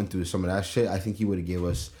man never went through some of that shit, I think he would have gave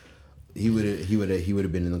us. He would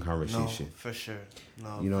have been in the conversation. No, for sure.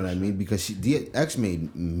 No, you know what I mean? Because DX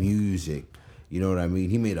made music. You know what I mean?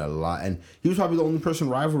 He made a lot, and he was probably the only person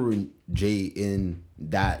rivaling Jay in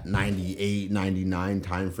that 98, 99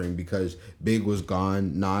 time frame because Big was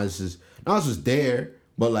gone. Nas was there,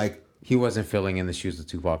 but He wasn't filling in the shoes of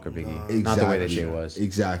Tupac or Biggie. Exactly. Not the way that Jay was.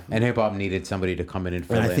 Exactly. And hip hop needed somebody to come in and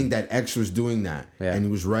fill And in. I think that X was doing that. Yeah. And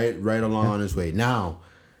he was right along on his way. Now,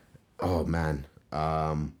 oh man.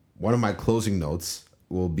 One of my closing notes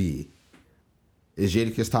will be, is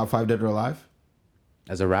Jadakiss top 5 dead or alive?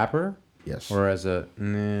 As a rapper? Yes. Or as a...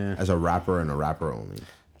 Nah. As a rapper and a rapper only.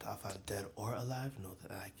 Top 5 dead or alive? No,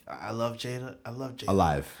 I love Jada. I love Jada.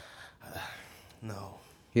 Alive. No.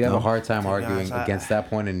 He'd have a hard time To be arguing honest, against that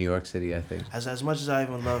point in New York City, I think. As much as I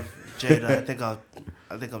even love Jada,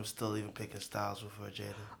 I think I'm still even picking Styles before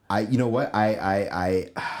Jada. You know what?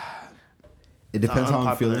 It depends how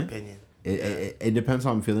I'm feeling. Opinion. It depends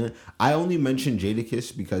how I'm feeling. I only mentioned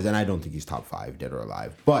Jadakiss because, and I don't think he's top 5 dead or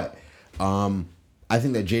alive, but I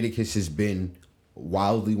think that Jadakiss has been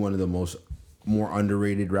wildly one of the more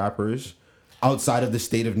underrated rappers outside of the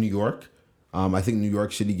state of New York. I think New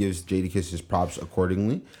York City gives Jadakiss his props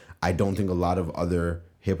accordingly. I don't think a lot of other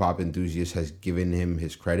hip hop enthusiasts has given him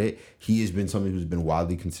his credit. He has been somebody who's been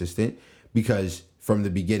wildly consistent because from the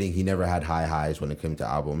beginning he never had high highs when it came to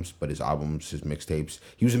albums, but his albums, his mixtapes,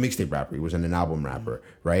 he was a mixtape rapper. He wasn't an album rapper,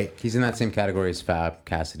 right? He's in that same category as Fab,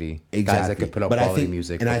 Cassidy. Exactly. Guys that could put up but quality I think,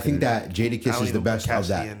 music. And I think that Jadakiss is the best of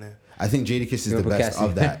that. I think Jadakiss is the best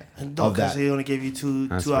of that. No, because he only gave you two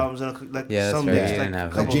albums and like some right.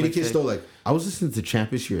 Like Jadakiss though, like I was listening to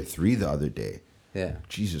Champions Year 3 the other day. Yeah.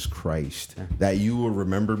 Jesus Christ. Yeah. That you will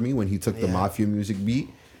remember me when he took the Mafia music beat.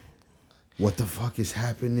 What the fuck is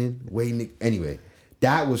happening? Anyway,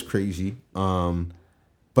 that was crazy.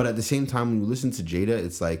 But at the same time, when you listen to Jada,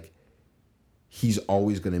 it's like he's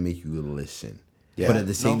always gonna make you listen. Yeah. But at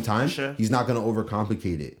the same time, he's not gonna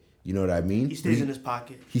overcomplicate it. You know what I mean? He stays in his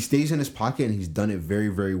pocket. He stays in his pocket, and he's done it very,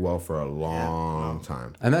 very well for a long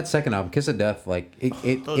time. And that second album, Kiss of Death, like it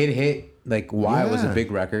hit. Like Why was a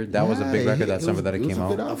big record. That was a big record that summer that it came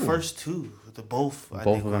out. The first two, both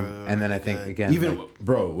of them, and then I think again, even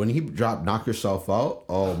bro, when he dropped "Knock Yourself Out,"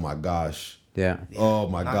 oh my gosh, yeah. Oh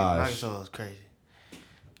my gosh, Knock Yourself Out was crazy.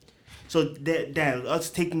 So, Dan,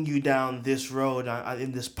 us taking you down this road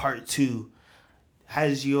in this part 2,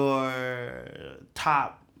 has your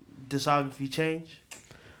top discography changed?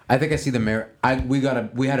 I think I see the merit. We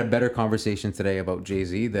had a better conversation today about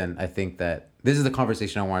Jay-Z than I think that this is the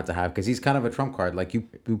conversation I wanted to have because he's kind of a trump card. Like you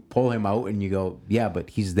pull him out and you go, yeah, but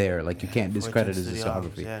he's there. Like you can't discredit his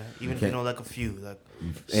discography. Yeah, even if you know like a few, like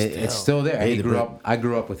it's still there. I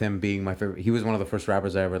grew up with him being my favorite. He was one of the first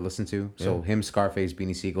rappers I ever listened to. So him, Scarface,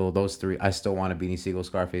 Beanie Siegel, those three. I still want a Beanie Siegel,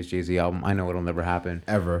 Scarface, Jay-Z album. I know it'll never happen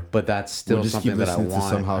ever, but that's still something that I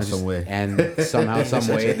want some way. And somehow,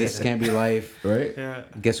 some way, This Can't Be Life. Right? Yeah.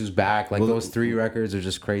 Guess Who's Back? Like those 3 records are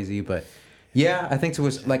just crazy, but. Yeah, I think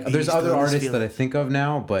there's other artists that I think of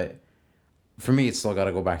now, but for me, it's still got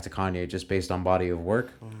to go back to Kanye just based on body of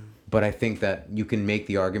work. But I think that you can make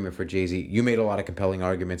the argument for Jay-Z. You made a lot of compelling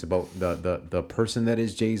arguments about the person that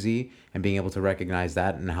is Jay-Z and being able to recognize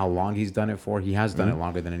that and how long he's done it for. He has done it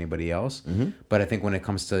longer than anybody else. But I think when it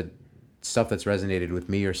comes to stuff that's resonated with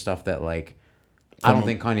me or stuff that like, I don't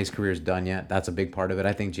think Kanye's career is done yet. That's a big part of it.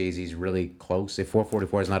 I think Jay-Z's really close. If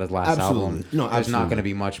 444 is not his last album, there's not going to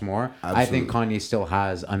be much more. Absolutely. I think Kanye still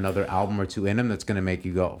has another album or 2 in him that's going to make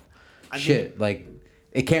you go, shit, like,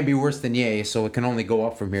 it can't be worse than Ye, so it can only go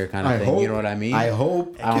up from here kind of thing. You know what I mean? I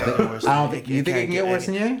hope. I don't think you think it can get worse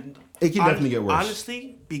than Ye? It can definitely get worse.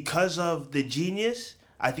 Honestly, because of the genius,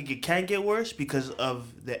 I think it can get worse because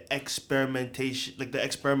of the experimentation, like the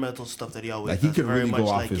experimental stuff that he always does. He could really go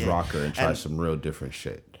off his rocker and try some real different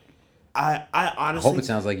shit. I honestly hope it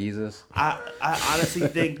sounds like Jesus. I honestly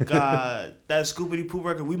think that Scoopity Poop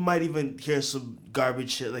record, we might even hear some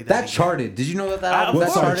garbage shit like that. That charted. Did you know that album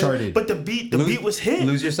charted? But the beat was hit.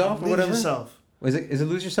 Lose Yourself or whatever. Lose Yourself. Is it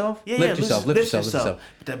Lose Yourself? Yeah, Lift Yourself.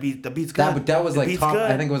 But the beat's good. That was like top.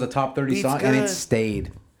 Good. I think it was a top 30 song, and it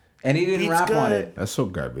stayed. And he didn't rap on it. That's so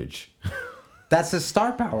garbage. That's his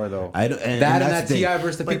star power, though. And that T.I.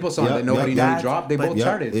 versus the People song that nobody knew dropped. They both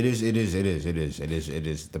charted. It is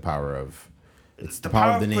the power of. It's the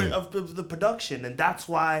power of the name of the production, and that's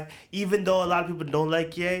why even though a lot of people don't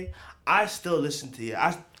like Ye, I still listen to Ye.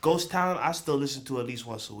 Ghost Town, I still listen to at least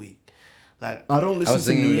once a week. Like I don't listen. I was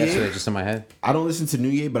to singing New yesterday, Ye. just in my head. I don't listen to New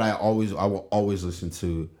Ye, but I will always listen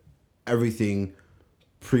to everything.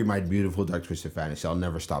 Pre My Beautiful Dark Twisted Fantasy. I'll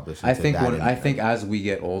never stop listening to that. I think as we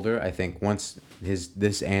get older, I think once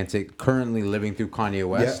this antic currently living through Kanye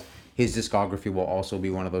West, his discography will also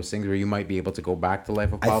be one of those things where you might be able to go back to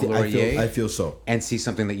Life of Pablo or Ye. I feel so. And see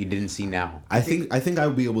something that you didn't see now. I think I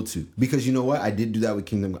would be able to, because you know what? I did do that with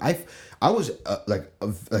Kingdom. I was like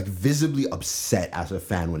visibly upset as a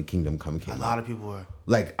fan when Kingdom Come came out. A lot of people were.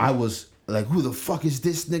 Like I was like, who the fuck is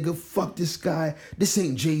this nigga? Fuck this guy. This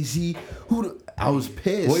ain't Jay-Z. I was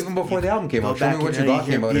pissed. Well, even before the album came out, show me what you got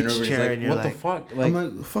came out, and everybody's like, what the fuck? Like, I'm like,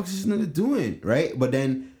 what the fuck is this nigga doing? Right? But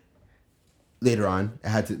then later on, I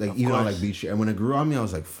had to, like, even on like Bleach Chair, and when it grew on me, I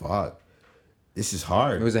was like, fuck, this is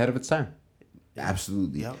hard. It was ahead of its time.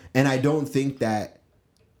 Absolutely. Yep. And I don't think that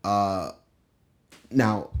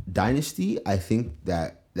now Dynasty, I think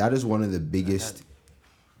that is one of the biggest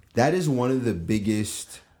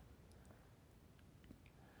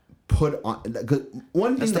put on.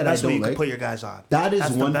 One thing that I don't like, put your guys on. That is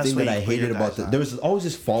one thing that I hated about there was always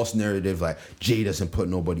this false narrative like Jay doesn't put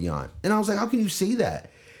nobody on, and I was like, how can you say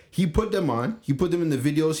that? He put them on. He put them in the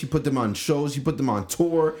videos. He put them on shows. He put them on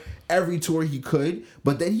tour, every tour he could.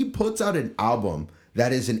 But then he puts out an album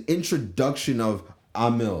that is an introduction of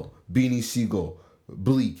Amil, Beanie Siegel,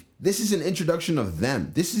 Bleak. This is an introduction of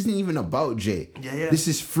them. This isn't even about Jay. Yeah. This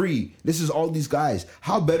is free. This is all these guys.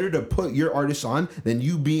 How better to put your artists on than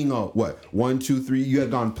you being a, 1, 2, 3? You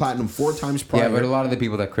had gone platinum 4 times prior. Yeah, but a lot of the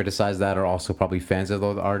people that criticize that are also probably fans of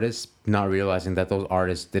those artists, not realizing that those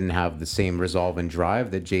artists didn't have the same resolve and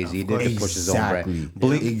drive that Jay-Z did to push his own brand.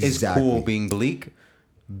 Bleak is cool being Bleak,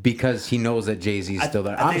 because he knows that Jay-Z's still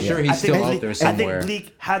there. I'm sure he's still out there somewhere. I think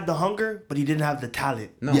Bleak had the hunger, but he didn't have the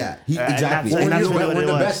talent. No. Yeah, exactly. When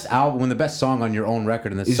the best song on your own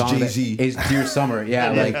record and the song Jay-Z. is Dear Summer, and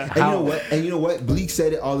you know what? Bleak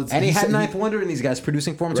said it all the time. And he had Ninth Wonder and these guys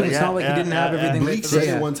producing for him too. It's not like he didn't have everything. Bleak said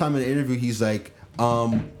it one time in an interview. He's like,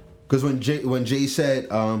 because when Jay said,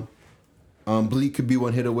 Bleak could be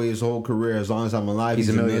one hit away his whole career as long as I'm alive. He's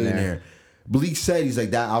a millionaire. Bleak said he's like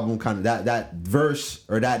that album kind of that verse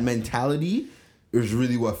or that mentality is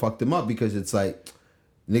really what fucked him up, because it's like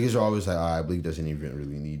niggas are always like, all right, Bleak doesn't even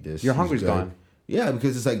really need this. Your hunger's gone. Yeah,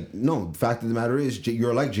 because it's like, no, the fact of the matter is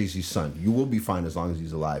you're like Jay-Z's son. You will be fine as long as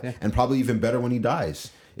he's alive, and probably even better when he dies,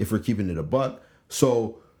 if we're keeping it a buck.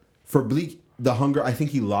 So for Bleak, the hunger, I think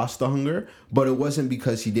he lost the hunger, but it wasn't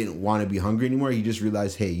because he didn't want to be hungry anymore. He just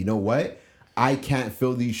realized, hey, you know what? I can't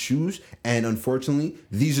fill these shoes, and unfortunately,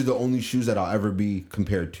 these are the only shoes that I'll ever be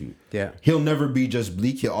compared to. Yeah, he'll never be just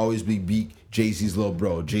Bleak. He'll always be Jay-Z's little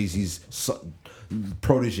bro, Jay-Z's son,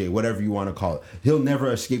 protege, whatever you want to call it. He'll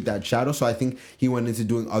never escape that shadow. So I think he went into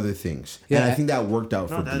doing other things, and I think that worked out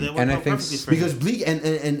for Bleak. And I think because Bleak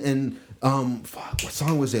and fuck, what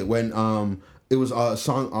song was it when it was a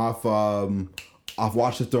song off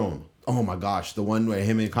Watch the Throne. Oh my gosh, the one where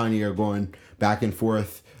him and Kanye are going back and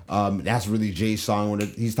forth. That's really Jay's song when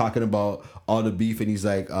he's talking about all the beef, and he's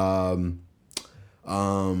like,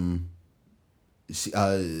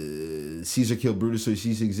 Caesar killed Brutus, so he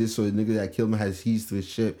ceased to exist. So the nigga that killed him has he's to his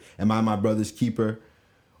ship. Am I my brother's keeper?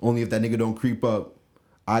 Only if that nigga don't creep up.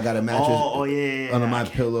 I got a mattress under my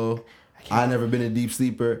pillow. I never been a deep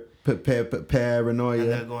sleeper. Paranoia. And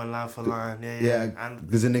they're going line for line. Yeah.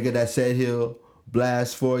 Because the nigga that said he'll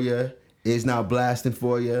blast for you is now blasting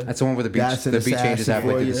for you. That's the one where the beat changes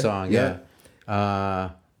halfway through the song. Yeah.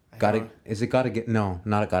 Gotta get? No,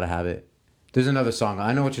 not Gotta Have It. There's another song.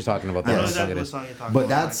 I know what you're talking about. I know exactly what song you're talking about. But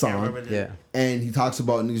that song, and he talks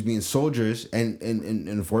about niggas being soldiers, and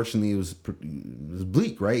unfortunately it was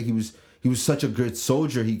Bleak, right? He was such a good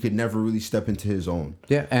soldier, he could never really step into his own.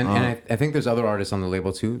 Yeah, and I think there's other artists on the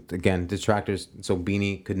label too. Again, detractors. So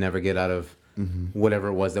Beanie could never get out of whatever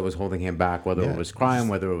it was that was holding him back, whether it was crime,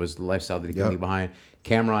 whether it was lifestyle that he couldn't leave behind.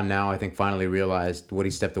 Cameron now, I think, finally realized what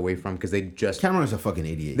he stepped away from, because they just... Cameron's a fucking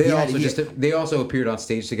idiot. They also appeared on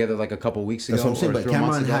stage together like a couple weeks ago. That's what I'm saying,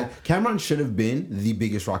 but Cameron should have been the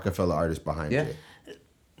biggest Rockefeller artist behind it.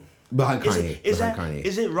 Behind Kanye.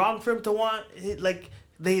 Is it wrong for him to want, like...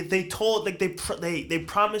 They told, like, they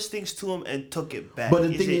promised things to him and took it back. But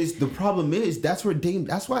the problem is that's where Dame.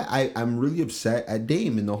 That's why I'm really upset at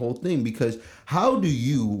Dame and the whole thing, because how do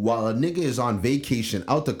you, while a nigga is on vacation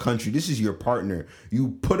out the country, this is your partner, you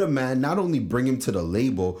put a man, not only bring him to the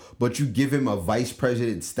label, but you give him a vice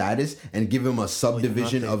president status and give him a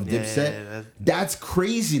subdivision of Dipset. That's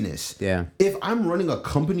craziness. Yeah. If I'm running a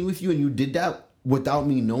company with you and you did that without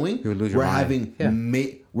me knowing, we're having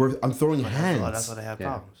I'm throwing hands. That's why they have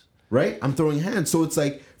problems. Right? I'm throwing hands. So it's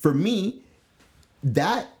like, for me,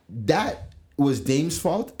 that was Dame's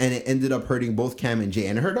fault, and it ended up hurting both Cam and Jay,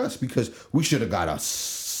 and it hurt us because we should have got a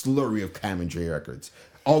slurry of Cam and Jay records.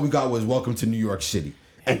 All we got was Welcome to New York City,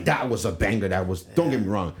 and that was a banger. That was, don't get me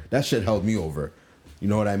wrong, that shit held me over. You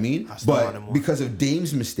know what I mean? But because of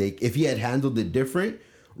Dame's mistake, if he had handled it different,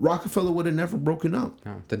 Rockefeller would have never broken up.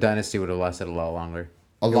 No, the dynasty would have lasted a lot longer.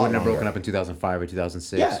 It wouldn't have broken up in 2005 or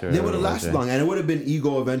 2006. Yeah, they would have lasted long, and it would have been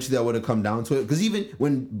ego eventually that would have come down to it. Because even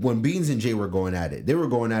when Beans and Jay were going at it, they were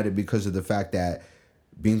going at it because of the fact that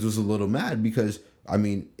Beans was a little mad because I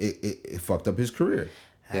mean, it fucked up his career.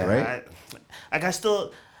 Yeah, right. I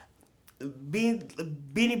still being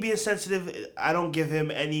sensitive. I don't give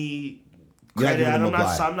him any credit. I'm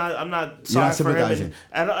not sorry for him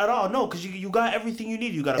at all. No, because you got everything you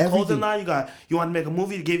need. You got a clothing line. You want to make a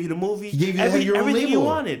movie. He gave you the movie. He gave you everything you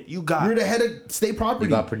wanted. You got. You're the head of state property.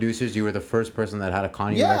 You got producers. You were the first person that had a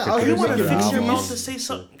Kanye record. Oh, you want to fix your album. mouth to say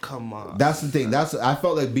something? Come on. That's the thing. I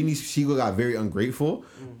felt like Beanie Sigel got very ungrateful,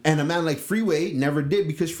 and a man like Freeway never did,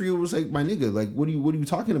 because Freeway was like, my nigga, like what are you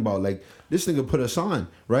talking about? Like, this nigga put us on,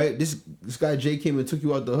 right? This guy Jay came and took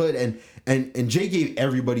you out the hood, and Jay gave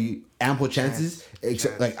everybody ample chances,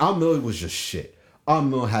 except like Al Miller was just shit. Al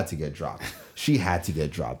Miller had to get dropped. She had to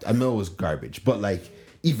get dropped. Al Miller was garbage, but like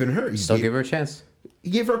even her, still gave her a chance. He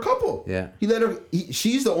gave her a couple. Yeah, he let her.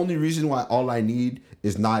 She's the only reason why All I Need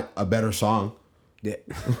is not a better song. Yeah,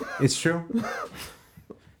 it's true.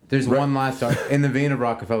 There's one last, in the vein of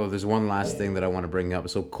Rockefeller, there's one last thing that I want to bring up.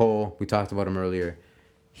 So Cole, we talked about him earlier.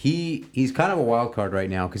 He's kind of a wild card right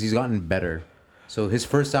now because he's gotten better. So his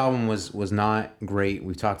first album was not great.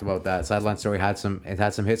 We've talked about that. Sideline Story had some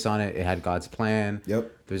hits on it. It had God's Plan.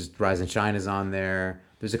 Yep. There's Rise and Shine is on there.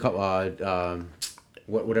 There's a couple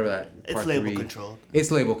whatever that. It's label controlled.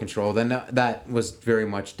 It's label controlled, and that was very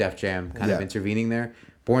much Def Jam kind of intervening there.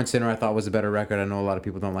 Born Sinner, I thought was a better record. I know a lot of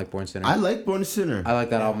people don't like Born Sinner. I like Born Sinner. I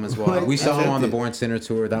like that album as well. We saw him on the Born Sinner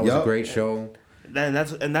tour. That was a great show. And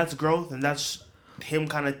that's growth, and that's him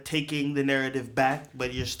kind of taking the narrative back,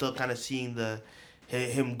 but you're still kind of seeing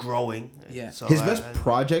him growing. Yeah. So his best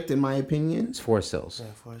project, in my opinion, is Forest Hills.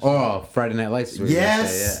 Yeah, Forest Hills. Oh, Friday Night Lights.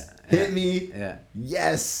 Yes. Hit me. Yeah.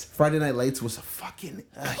 Yes. Friday Night Lights was a fucking.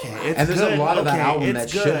 Okay, and there's a lot of that album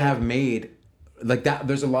that should have made. Like that,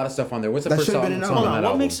 there's a lot of stuff on there. What's the first song on that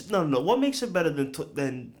album? What makes it better than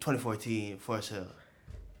 2014 Forest Hill?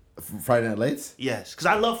 Friday Night Lights? Yes, because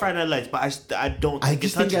I love Friday Night Lights, but I don't. I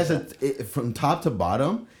just think from top to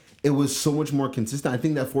bottom, it was so much more consistent. I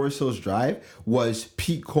think that Forest Hills Drive was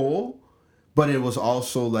Pete Cole, but it was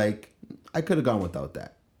also like I could have gone without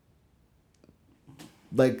that.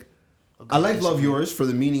 Like, I like Love Yours for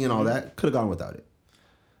the meaning and all that. Could have gone without it.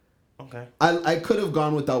 Okay. I could have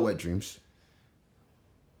gone without Wet Dreams.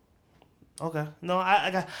 Okay. No, I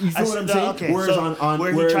got. You feel what I'm saying? Okay. Whereas so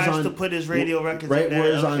where he tries to put his radio records right, in there.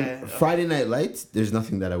 Whereas on Friday Night Lights, there's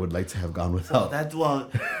nothing that I would like to have gone without.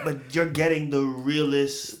 But you're getting the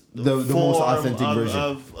realest, the most authentic version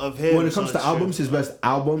of him. When it comes to albums, his best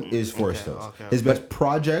album is Forest Hills. His best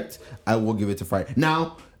project, I will give it to Friday.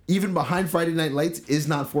 Now, even behind Friday Night Lights is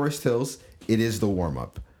not Forest Hills. It is the warm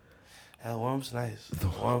up. Yeah, Warm's nice.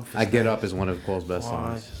 I Get Up is one of Cole's best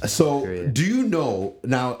songs. So, do you know,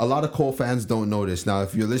 now, a lot of Cole fans don't know this. Now,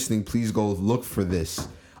 if you're listening, please go look for this.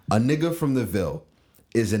 A Nigga from the Ville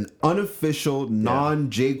is an unofficial,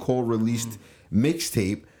 non-J. Cole released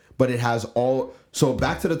mixtape, but it has all... So,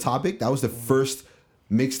 Back to the Topic, that was the first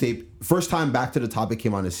time Back to the Topic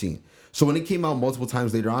came on the scene. So, when it came out multiple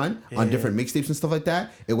times later on different mixtapes and stuff like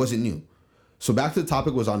that, it wasn't new. So, Back to the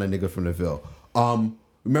Topic was on A Nigga from the Ville.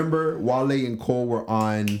 Remember Wale and Cole were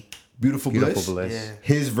on Beautiful Bliss? Yeah.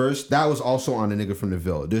 His verse, that was also on A Nigga from the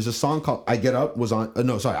Ville. There's a song called I Get Up was on...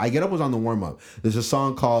 I Get Up was on the warm-up. There's a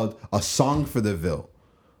song called A Song for the Ville.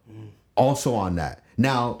 Also on that.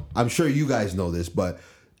 Now, I'm sure you guys know this, but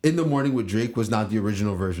In the Morning with Drake was not the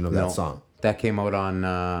original version of that song. That came out on...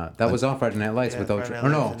 that was on Friday Night Lights without...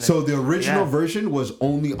 So the original version was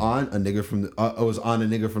only on A Nigga from the... it was on A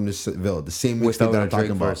Nigga from the Ville. The same mixtape that I'm talking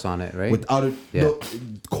about. Verse on it, right? Without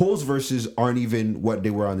Cole's verses aren't even what they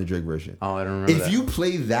were on the Drake version. Oh, I don't remember If you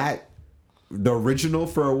play the original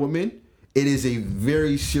for a woman, it is a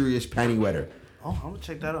very serious panty wetter. Oh, I'm gonna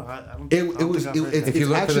check that out. If you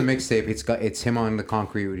look for the mixtape, it's him on the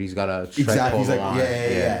concrete. He's got a exactly. He's like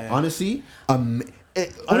yeah. Honestly,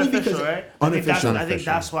 unofficial, right? Unofficial. I think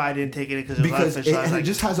that's why I didn't take it because it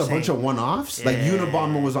just has a bunch of one-offs. Like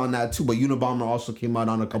Unabomber was on that too, but Unabomber also came out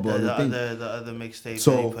on a couple other things. The other mixtape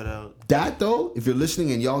so that he put out. That though, if you're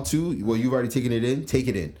listening and y'all too, well, you've already taken it in. Take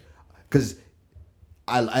it in, because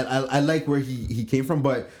I like where he came from.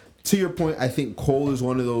 But to your point, I think Cole is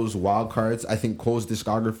one of those wild cards. I think Cole's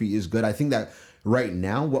discography is good. I think that right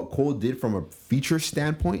now, what Cole did from a feature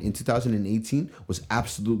standpoint in 2018 was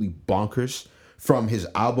absolutely bonkers. From his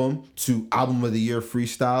album to Album of the Year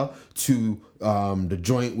Freestyle to the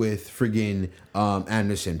joint with friggin'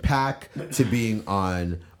 Anderson .Paak to being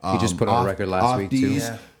on he just put out a record last week too.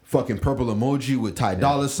 Fucking Purple Emoji with Ty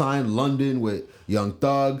Dolla $ign, London with Young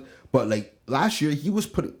Thug. But like last year he was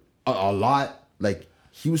putting a lot, like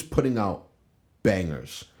he was putting out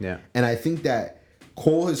bangers. Yeah. And I think that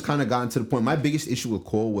Cole has kind of gotten to the point. My biggest issue with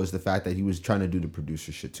Cole was the fact that he was trying to do the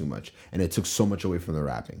producer shit too much, and it took so much away from the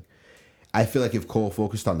rapping. I feel like if Cole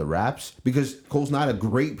focused on the raps, because Cole's not a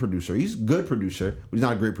great producer. He's a good producer, but he's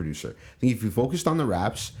not a great producer. I think if he focused on the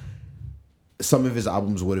raps, some of his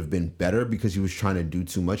albums would have been better because he was trying to do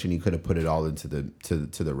too much and he could have put it all into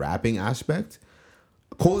the rapping aspect.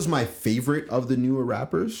 Cole is my favorite of the newer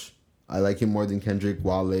rappers. I like him more than Kendrick,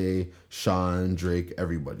 Wale, Sean, Drake,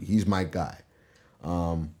 everybody. He's my guy.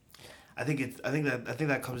 I think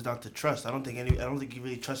that comes down to trust. I don't think you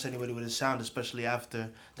really trust anybody with his sound, especially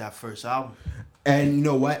after that first album. And you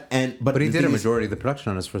know what? But he did a majority of the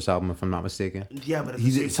production on his first album, if I'm not mistaken. Yeah, but at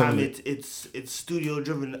the same time, it's studio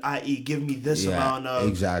driven. I.e., give me this amount of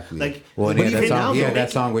exactly. Like, well, he had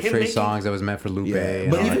that song with Trey Songz that was meant for Lupe.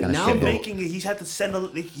 Yeah. But even now, making it, he's had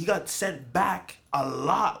to he got sent back a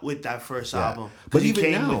lot with that first album. But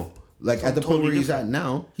even now, like at the point where he's at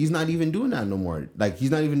now, he's not even doing that no more. Like he's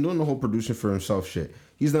not even doing the whole producing for himself shit.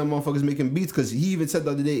 He's not motherfuckers making beats because he even said the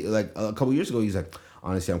other day, like a couple years ago, he's like,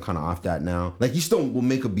 honestly, I'm kind of off that now. Like he still will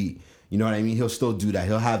make a beat. You know what I mean? He'll still do that.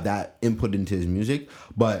 He'll have that input into his music.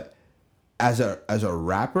 But as a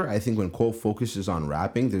rapper, I think when Cole focuses on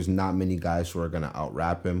rapping, there's not many guys who are gonna out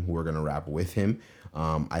rap him, who are gonna rap with him.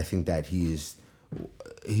 I think that he's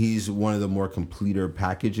one of the more completer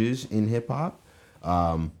packages in hip hop.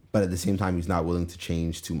 But at the same time, he's not willing to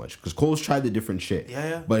change too much because Cole's tried the different shit.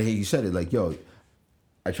 Yeah. But he said it like, yo,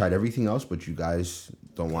 I tried everything else, but you guys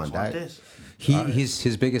don't want that.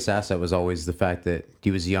 His biggest asset was always the fact that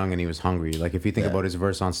he was young and he was hungry. Like if you think about his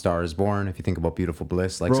verse on "Star Is Born," if you think about "Beautiful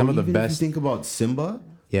Bliss," like some of the best. If you think about Simba,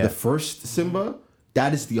 the first Simba.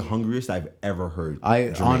 That is the hungriest I've ever heard.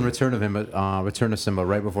 On Return of Simba,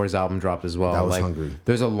 right before his album dropped as well. That was hungry.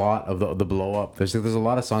 There's a lot of the blow up. There's a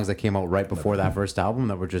lot of songs that came out right before that first album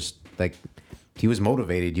that were just like, he was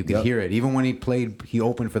motivated. You could hear it. Even when he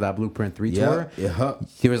opened for that Blueprint 3 tour.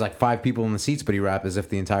 There was like 5 people in the seats, but he rapped as if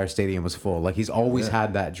the entire stadium was full. Like he's always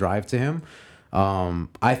had that drive to him.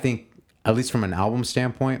 I think, at least from an album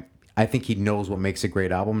standpoint, I think he knows what makes a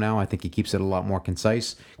great album now. I think he keeps it a lot more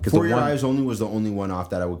concise. For Your Eyes Only was the only one off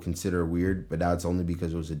that I would consider weird, but that's only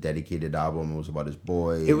because it was a dedicated album. It was about his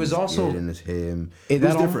boy. It was also and him. It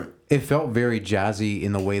was different. It felt very jazzy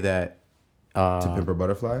in the way that To Pimp a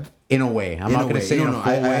Butterfly. In a way, I'm not going to say in a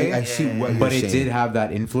full way. I see what you're but saying. It did have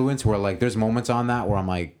that influence where like there's moments on that where I'm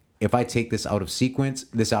like, if I take this out of sequence,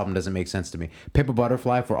 this album doesn't make sense to me. Pimp a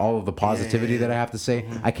Butterfly, for all of the positivity that I have to say,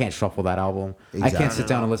 I can't shuffle that album. Exactly. I can't sit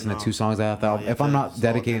down and listen to 2 songs out of that. If I'm not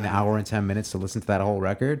dedicating an hour and 10 minutes to listen to that whole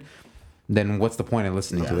record, then what's the point in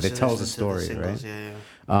listening to it? It tells a story, right?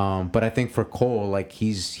 But I think for Cole, like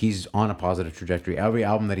he's on a positive trajectory. Every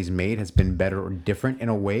album that he's made has been better or different in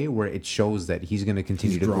a way where it shows that he's going to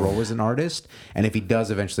continue to grow as an artist. And if he does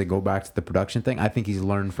eventually go back to the production thing, I think he's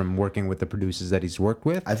learned from working with the producers that he's worked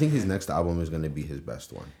with. I think his next album is going to be his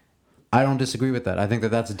best one. I don't disagree with that. I think that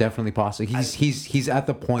that's definitely possible. He's at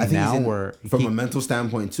the point now where from a mental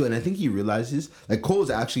standpoint too, and I think he realizes like Cole is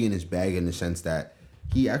actually in his bag in the sense that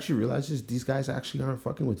he actually realizes these guys actually aren't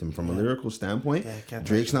fucking with him from a lyrical standpoint.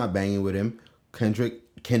 Drake's not banging with him. Kendrick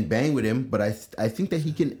can bang with him, but I think that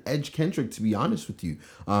he can edge Kendrick, to be honest with you.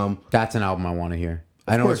 That's an album I want to hear.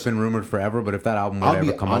 I know it's been rumored forever, but if that album would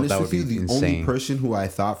ever come out, that would be insane. The only person who I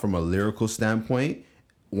thought from a lyrical standpoint,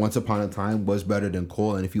 once upon a time, was better than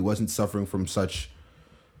Cole, and if he wasn't suffering from such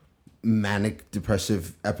manic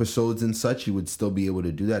depressive episodes and such, he would still be able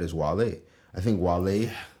to do that, is Wale. I think Wale...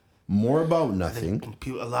 More About Nothing.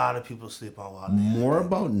 A lot of people sleep on Wale. More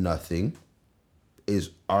About Nothing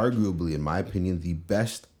is arguably, in my opinion, the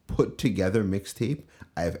best put together mixtape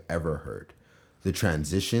I've ever heard. The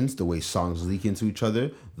transitions, the way songs leak into each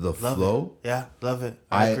other, the flow. Yeah, love it.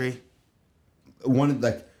 I agree.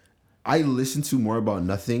 I listen to More About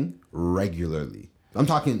Nothing regularly. I'm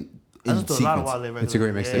talking in sequence. A lot of Wale regularly. It's a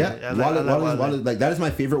great mixtape. Yeah, Wale, like that is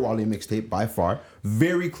my favorite Wale mixtape by far.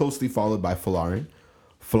 Very closely followed by Folarin.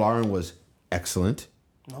 Folarin was excellent.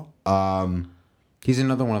 No. He's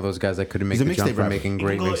another one of those guys that couldn't make the jump from making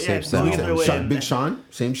great mixtapes. Big Sean,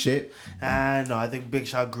 same shit. No, I think Big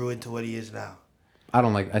Sean grew into what he is now. I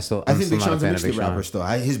don't like. I think Big Sean's a mixtape rapper still.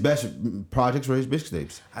 His best projects were his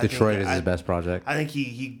mixtapes. Detroit is his best project. I think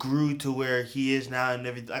he grew to where he is now and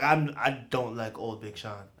everything. Like I don't like old Big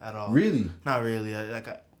Sean at all. Really? Not really.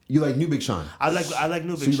 You like new Big Sean? I like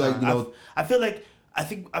new Big Sean. I feel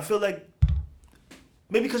like.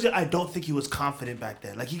 Maybe because I don't think he was confident back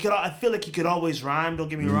then. Like I feel like he could always rhyme. Don't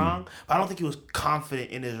get me wrong, but I don't think he was confident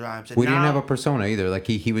in his rhymes. And didn't have a persona either. Like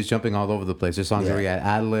he was jumping all over the place. There's songs where he had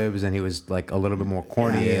ad libs and he was like a little bit more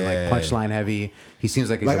corny and like punchline heavy. He seems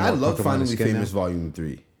like he's I love Finally Famous Volume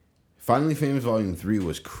 3. Finally Famous Volume 3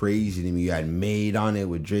 was crazy to me. You had Made on it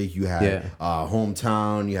with Drake. You had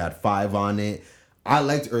Hometown. You had 5 on it. I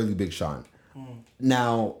liked early Big Sean.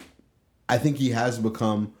 Now, I think he has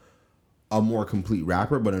become a more complete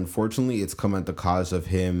rapper, but unfortunately, it's come at the cause of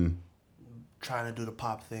him trying to do the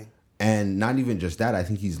pop thing. And not even just that, I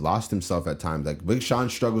think he's lost himself at times. Like, Big Sean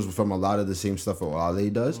struggles from a lot of the same stuff that Wale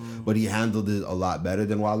does, but he handled it a lot better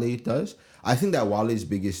than Wale does. I think that Wale's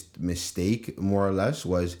biggest mistake, more or less,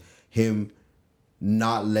 was him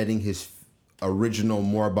not letting his original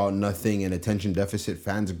More About Nothing and Attention Deficit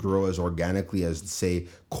fans grow as organically as, say,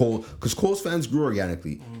 Cole. Because Cole's fans grew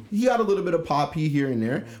organically. He got a little bit of pop here and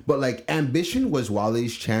there, but, like, Ambition was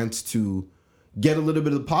Wale's chance to get a little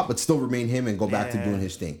bit of the pop, but still remain him and go back to doing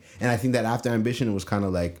his thing. And I think that after Ambition, it was kind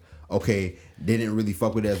of like, okay, they didn't really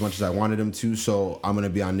fuck with it as much as I wanted them to, so I'm gonna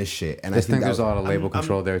be on this shit. And I think there's a lot of label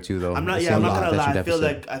control there too, though. I'm not gonna lie. I feel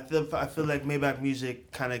like Maybach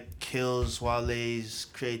Music kind of kills Wale's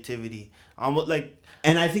creativity.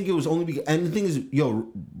 And I think it was only because, and the thing is,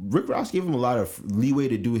 Rick Ross gave him a lot of leeway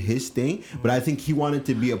to do his thing, but I think he wanted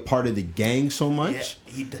to be a part of the gang so much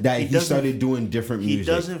that he started doing different music.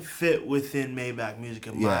 He doesn't fit within Maybach Music,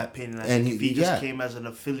 in my opinion. I think if he just came as an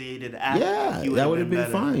affiliated act, that would have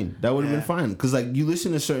been fine. That would have been fine. Because, like, you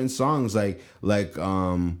listen to certain songs like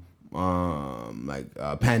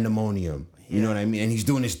Pandemonium, you know what I mean? And he's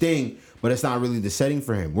doing his thing, but it's not really the setting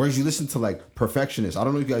for him. Whereas you listen to, like, Perfectionist. I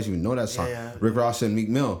don't know if you guys even know that song. Rick Ross and Meek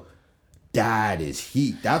Mill. That is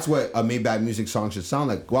heat. That's what a Maybach Music song should sound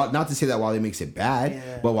like. Well, not to say that Wale makes it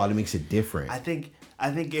bad, but Wale makes it different. I think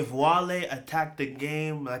if Wale attacked the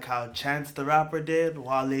game like how Chance the Rapper did,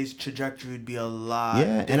 Wale's trajectory would be a lot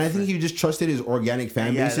different. And I think he just trusted his organic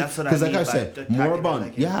fan base. That's what I mean. Because, like I said,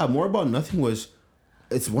 More About Nothing was,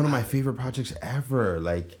 it's one of my favorite projects ever.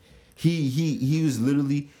 Like, he was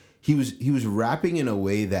literally, he was rapping in a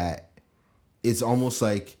way that it's almost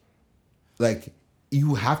like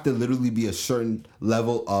you have to literally be a certain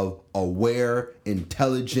level of aware,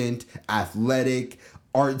 intelligent, athletic,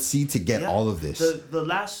 artsy to get all of this. The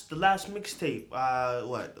last mixtape,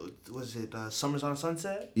 what was it? Summers on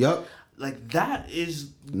Sunset. Yep. Like, that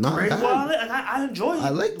is great. Wale. Like, I enjoyed it. I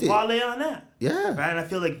liked it. Wale on that. Yeah. Right, and I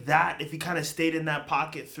feel like that, if he kind of stayed in that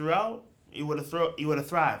pocket throughout, he would have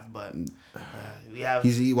thrived. But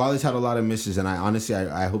Wale's had a lot of misses, and I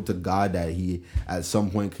hope to God that he at some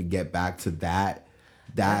point could get back to that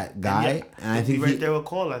guy. And I think right there with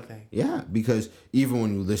Cole, I think. Yeah, because even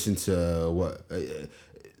when you listen to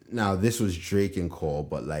now this was Drake and Cole,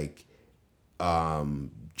 but like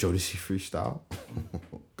Jodeci Freestyle.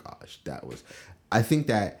 Oh gosh, I think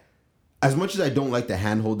that as much as I don't like the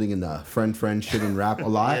hand holding and the friend shit in rap a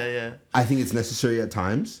lot, I think it's necessary at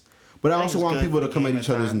times. But I also want people to come at each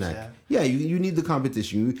other's neck. Yeah, you need the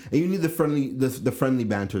competition. And you need the friendly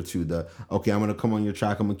banter too. Okay, I'm gonna come on your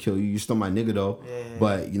track, I'm gonna kill you. You still my nigga though.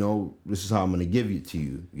 But this is how I'm gonna give it to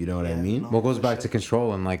you. You know what I mean? Well, it goes back to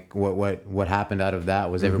control, and like what happened out of that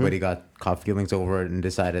was everybody got caught feelings over it and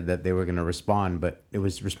decided that they were gonna respond, but it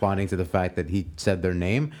was responding to the fact that he said their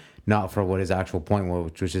name, not for what his actual point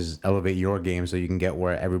was, which is elevate your game so you can get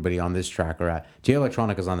where everybody on this track are at. Jay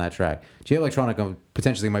Electronica's on that track. Jay Electronica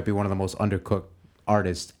potentially might be one of the most undercooked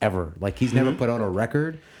artists ever. Like, he's never put out a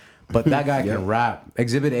record, but that guy can rap.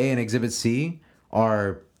 Exhibit A and Exhibit C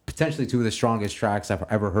are potentially two of the strongest tracks I've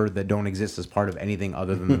ever heard that don't exist as part of anything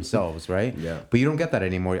other than themselves, right? Yeah. But you don't get that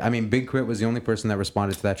anymore. I mean, Big Crit was the only person that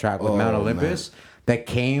responded to that track with Mount Olympus. That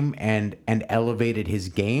came and elevated his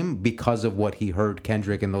game because of what he heard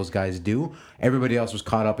Kendrick and those guys do. Everybody else was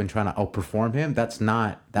caught up in trying to outperform him. That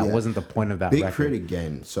wasn't the point of that Big record. Crit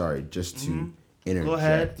again, sorry, just to interject. Go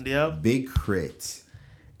ahead, yep. Big Crit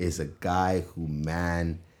is a guy who,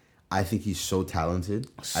 man, I think he's so talented.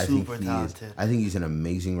 Super talented. I think he's an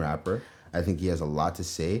amazing rapper. I think he has a lot to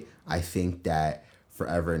say. I think that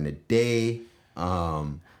Forever and a Day,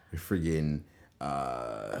 friggin'...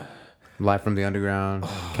 Live from the Underground,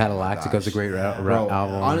 Catalogue is a great album.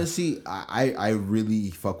 Honestly, I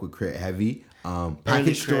really fuck with Crit heavy.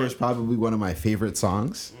 Package Store is probably one of my favorite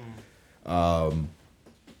songs. But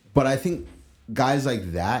I think guys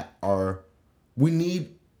like that we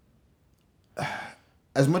need,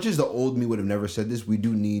 as much as the old me would have never said this, we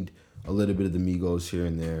do need a little bit of the Migos here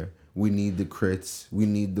and there. We need the Crits. We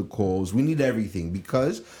need the Coles. We need everything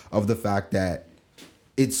because of the fact that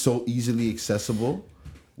it's so easily accessible.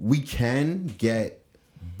 We can get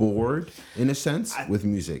bored in a sense with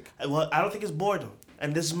music. Well, I don't think it's boredom,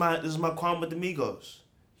 and this is my qualm with the Migos.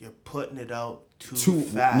 You're putting it out too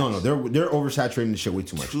fast. No, they're oversaturating the shit way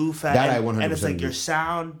too much. Too fast. That I 100%. And it's like your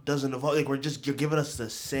sound doesn't evolve. Like you're giving us the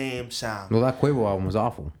same sound. Well, that Quavo album was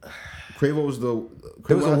awful. Quavo was the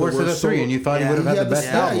It was the worst of the three, and you thought he would have had the best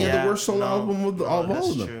album. He had the worst solo album of all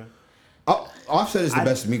of them. True. Offset is the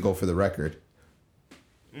best Migo for the record.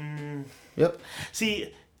 Yep.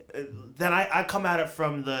 See, then I come at it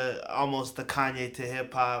from almost the Kanye to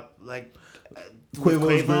hip hop, like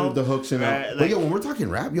Quavo's good with the hooks and right, but when we're talking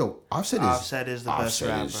rap, Offset is the best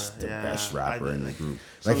rapper. The best rapper in the group.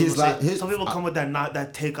 Like some people come with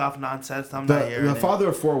that takeoff nonsense. I'm not hearing the Father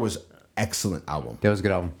of Four was excellent album. That was a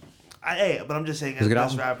good album. But I'm just saying, as the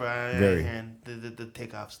best rapper, I ain't hearing the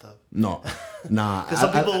takeoff stuff. No, nah. Because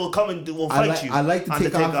some people will come and will fight you. I like the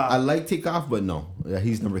takeoff. I like takeoff, but no,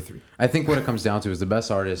 he's number 3. I think what it comes down to is the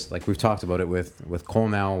best artists. Like we've talked about it with Cole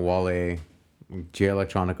now, Wale, Jay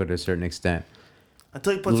Electronica to a certain extent.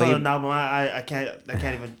 Until he puts on an album, I can't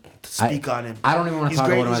even speak on him. I don't even want to talk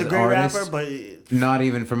about him as an artist. He's a great rapper, but not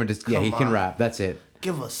even from a he can rap. That's it.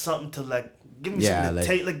 Give us something to give me something to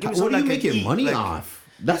take. Give me something what are you making money off?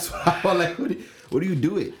 That's what I like. What do you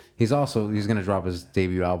do it? He's gonna drop his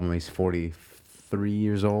debut album. He's 43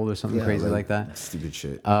 years old or something crazy like that. Stupid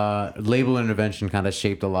shit. Label intervention kind of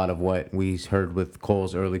shaped a lot of what we heard with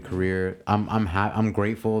Cole's early career. I'm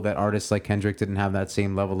grateful that artists like Kendrick didn't have that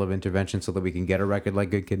same level of intervention, so that we can get a record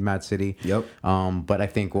like Good Kid, Mad City. Yep. But I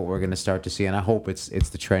think what we're gonna start to see, and I hope it's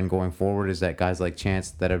the trend going forward, is that guys like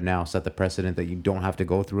Chance that have now set the precedent that you don't have to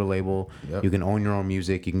go through a label. Yep. You can own your own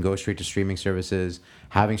music. You can go straight to streaming services.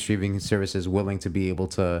 Having streaming services willing to be able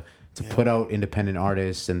to put out independent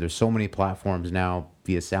artists, and there's so many platforms now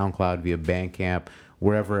via SoundCloud, via Bandcamp,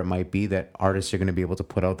 wherever it might be, that artists are going to be able to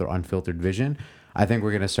put out their unfiltered vision. I think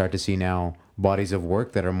we're going to start to see now bodies of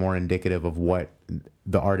work that are more indicative of what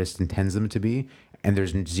the artist intends them to be, and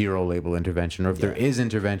there's zero label intervention. Or if there is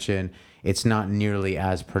intervention, it's not nearly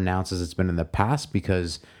as pronounced as it's been in the past,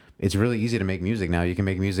 because it's really easy to make music now. You can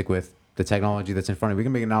make music with the technology that's in front of me. We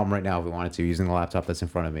can make an album right now if we wanted to, using the laptop that's in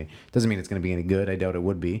front of me. Doesn't mean it's going to be any good. I doubt it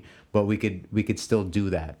would be, but we could still do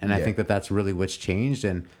that. And I think that's really what's changed.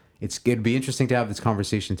 And it'd be interesting to have this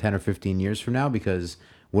conversation 10 or 15 years from now, because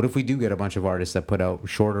what if we do get a bunch of artists that put out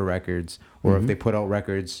shorter records, or if they put out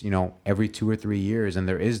records, every 2 or 3 years, and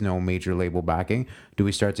there is no major label backing? Do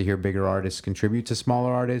we start to hear bigger artists contribute to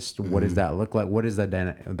smaller artists? What does that look like? What does that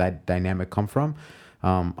dynamic come from?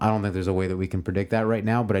 I don't think there's a way that we can predict that right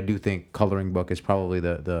now, but I do think Coloring Book is probably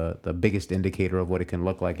the biggest indicator of what it can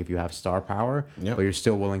look like if you have star power, but you're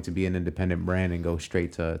still willing to be an independent brand and go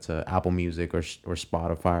straight to Apple Music or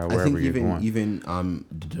Spotify or wherever you're going. Even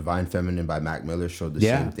The Divine Feminine by Mac Miller showed the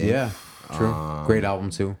same thing. Yeah, true. Great album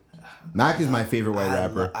too. Mac is my favorite white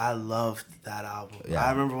rapper. I loved that album. Yeah. I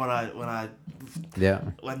remember when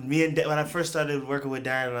I first started working with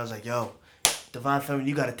Darren, and I was like, yo, Divine Feminine,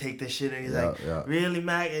 you got to take this shit. And he's like, really,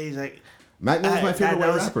 Mac? And he's like, Mac Miller's my favorite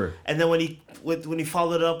white rapper. And then when he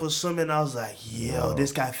followed it up with Swimming, I was like, yo,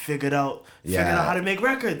 this guy figured out how to make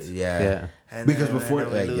records. Yeah. And because before,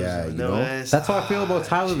 that's how I feel about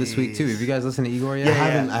Tyler this week too. Have you guys listened to Igor yet?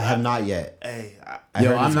 I have not yet. Hey,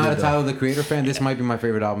 I'm not a Tyler the Creator fan. This might be my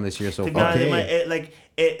favorite album this year so far.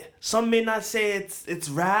 Some may not say it's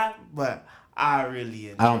rap, but I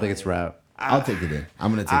really enjoy I don't think it's rap. I'll take it in.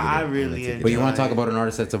 I'm gonna take it in. I really enjoy it. But you want to talk about an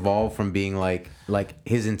artist that's evolved from being like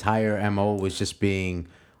his entire MO was just being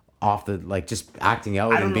off the, just acting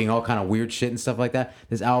out and being all kind of weird shit and stuff like that.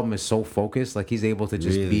 This album is so focused. Like, he's able to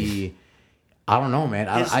just be, I don't know, man.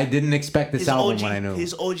 I didn't expect this album when I knew.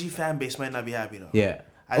 His OG fan base might not be happy though. Yeah.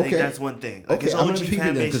 I think that's one thing. Like, his OG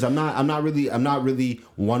fan base, because I'm not really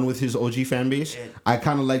one with his OG fan base. I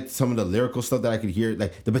kind of liked some of the lyrical stuff that I could hear,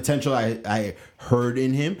 like the potential I heard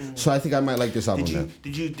in him. Mm-hmm. So I think I might like this album.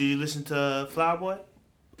 Did you listen to Flower Boy?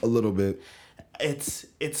 A little bit.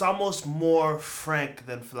 It's almost more frank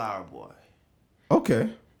than Flower Boy.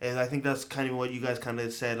 Okay. And I think that's kind of what you guys kind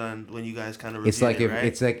of said on when you guys kind of reviewed right?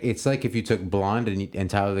 It's like if you took Blonde and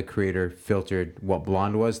Tyler the Creator filtered what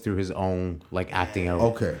Blonde was through his own acting out.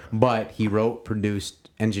 Okay. But he wrote, produced,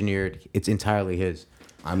 engineered. It's entirely his.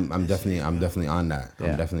 I'm definitely on that. Yeah.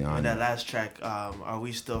 I'm definitely on and that. that last track, Are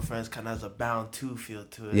We Still Friends, kind of has a Bound 2 feel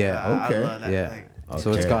to it. Yeah. Okay. I love that thing.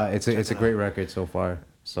 So it's a great record so far.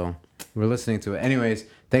 So we're listening to it. Anyways,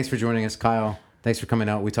 thanks for joining us, Kyle. Thanks for coming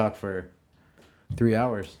out. We talked for 3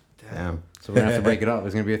 hours. Damn. So we're gonna have to break it up.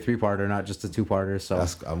 It's gonna be a 3-parter, not just a 2-parter. So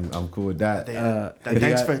I'm cool with that.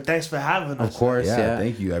 Thanks for having us. Of course, yeah.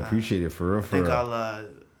 Thank you. I appreciate it for real.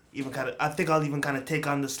 I think I'll even kind of take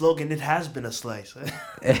on the slogan. It has been a slice.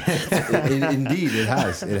 Indeed, it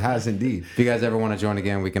has. It has indeed. If you guys ever want to join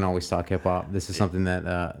again, we can always talk hip hop. This is something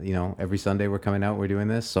that every Sunday we're coming out. We're doing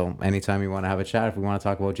this. So anytime you want to have a chat, if we want to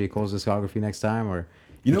talk about J. Cole's discography next time, or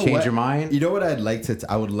change your mind. You know what I'd like to?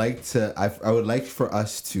 I would like for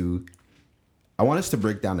us to I want us to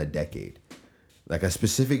break down a decade, like a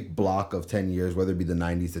specific block of 10 years, whether it be the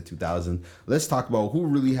 90s to 2000. Let's talk about who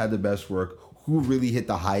really had the best work, who really hit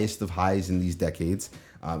the highest of highs in these decades.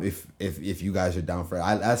 If you guys are down for it,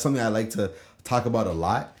 that's something I like to talk about a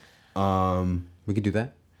lot. We could do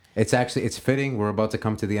that. It's fitting. We're about to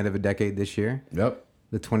come to the end of a decade this year. Yep.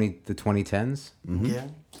 The 2010s. Mm-hmm. Yeah.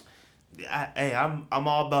 I'm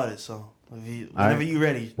all about it. So whenever you're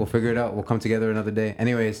ready, we'll figure it out. We'll come together another day.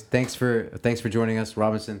 Anyways, thanks for joining us,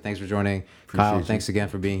 Robinson. Thanks for joining, Kyle. Thanks again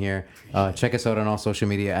for being here. Check us out on all social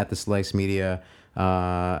media at The Slice Media,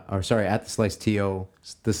 at The Slice TO,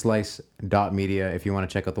 theslice.media if you want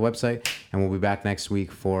to check out the website. And we'll be back next week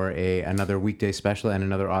for another weekday special and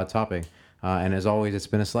another odd topic. And as always, it's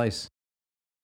been a slice.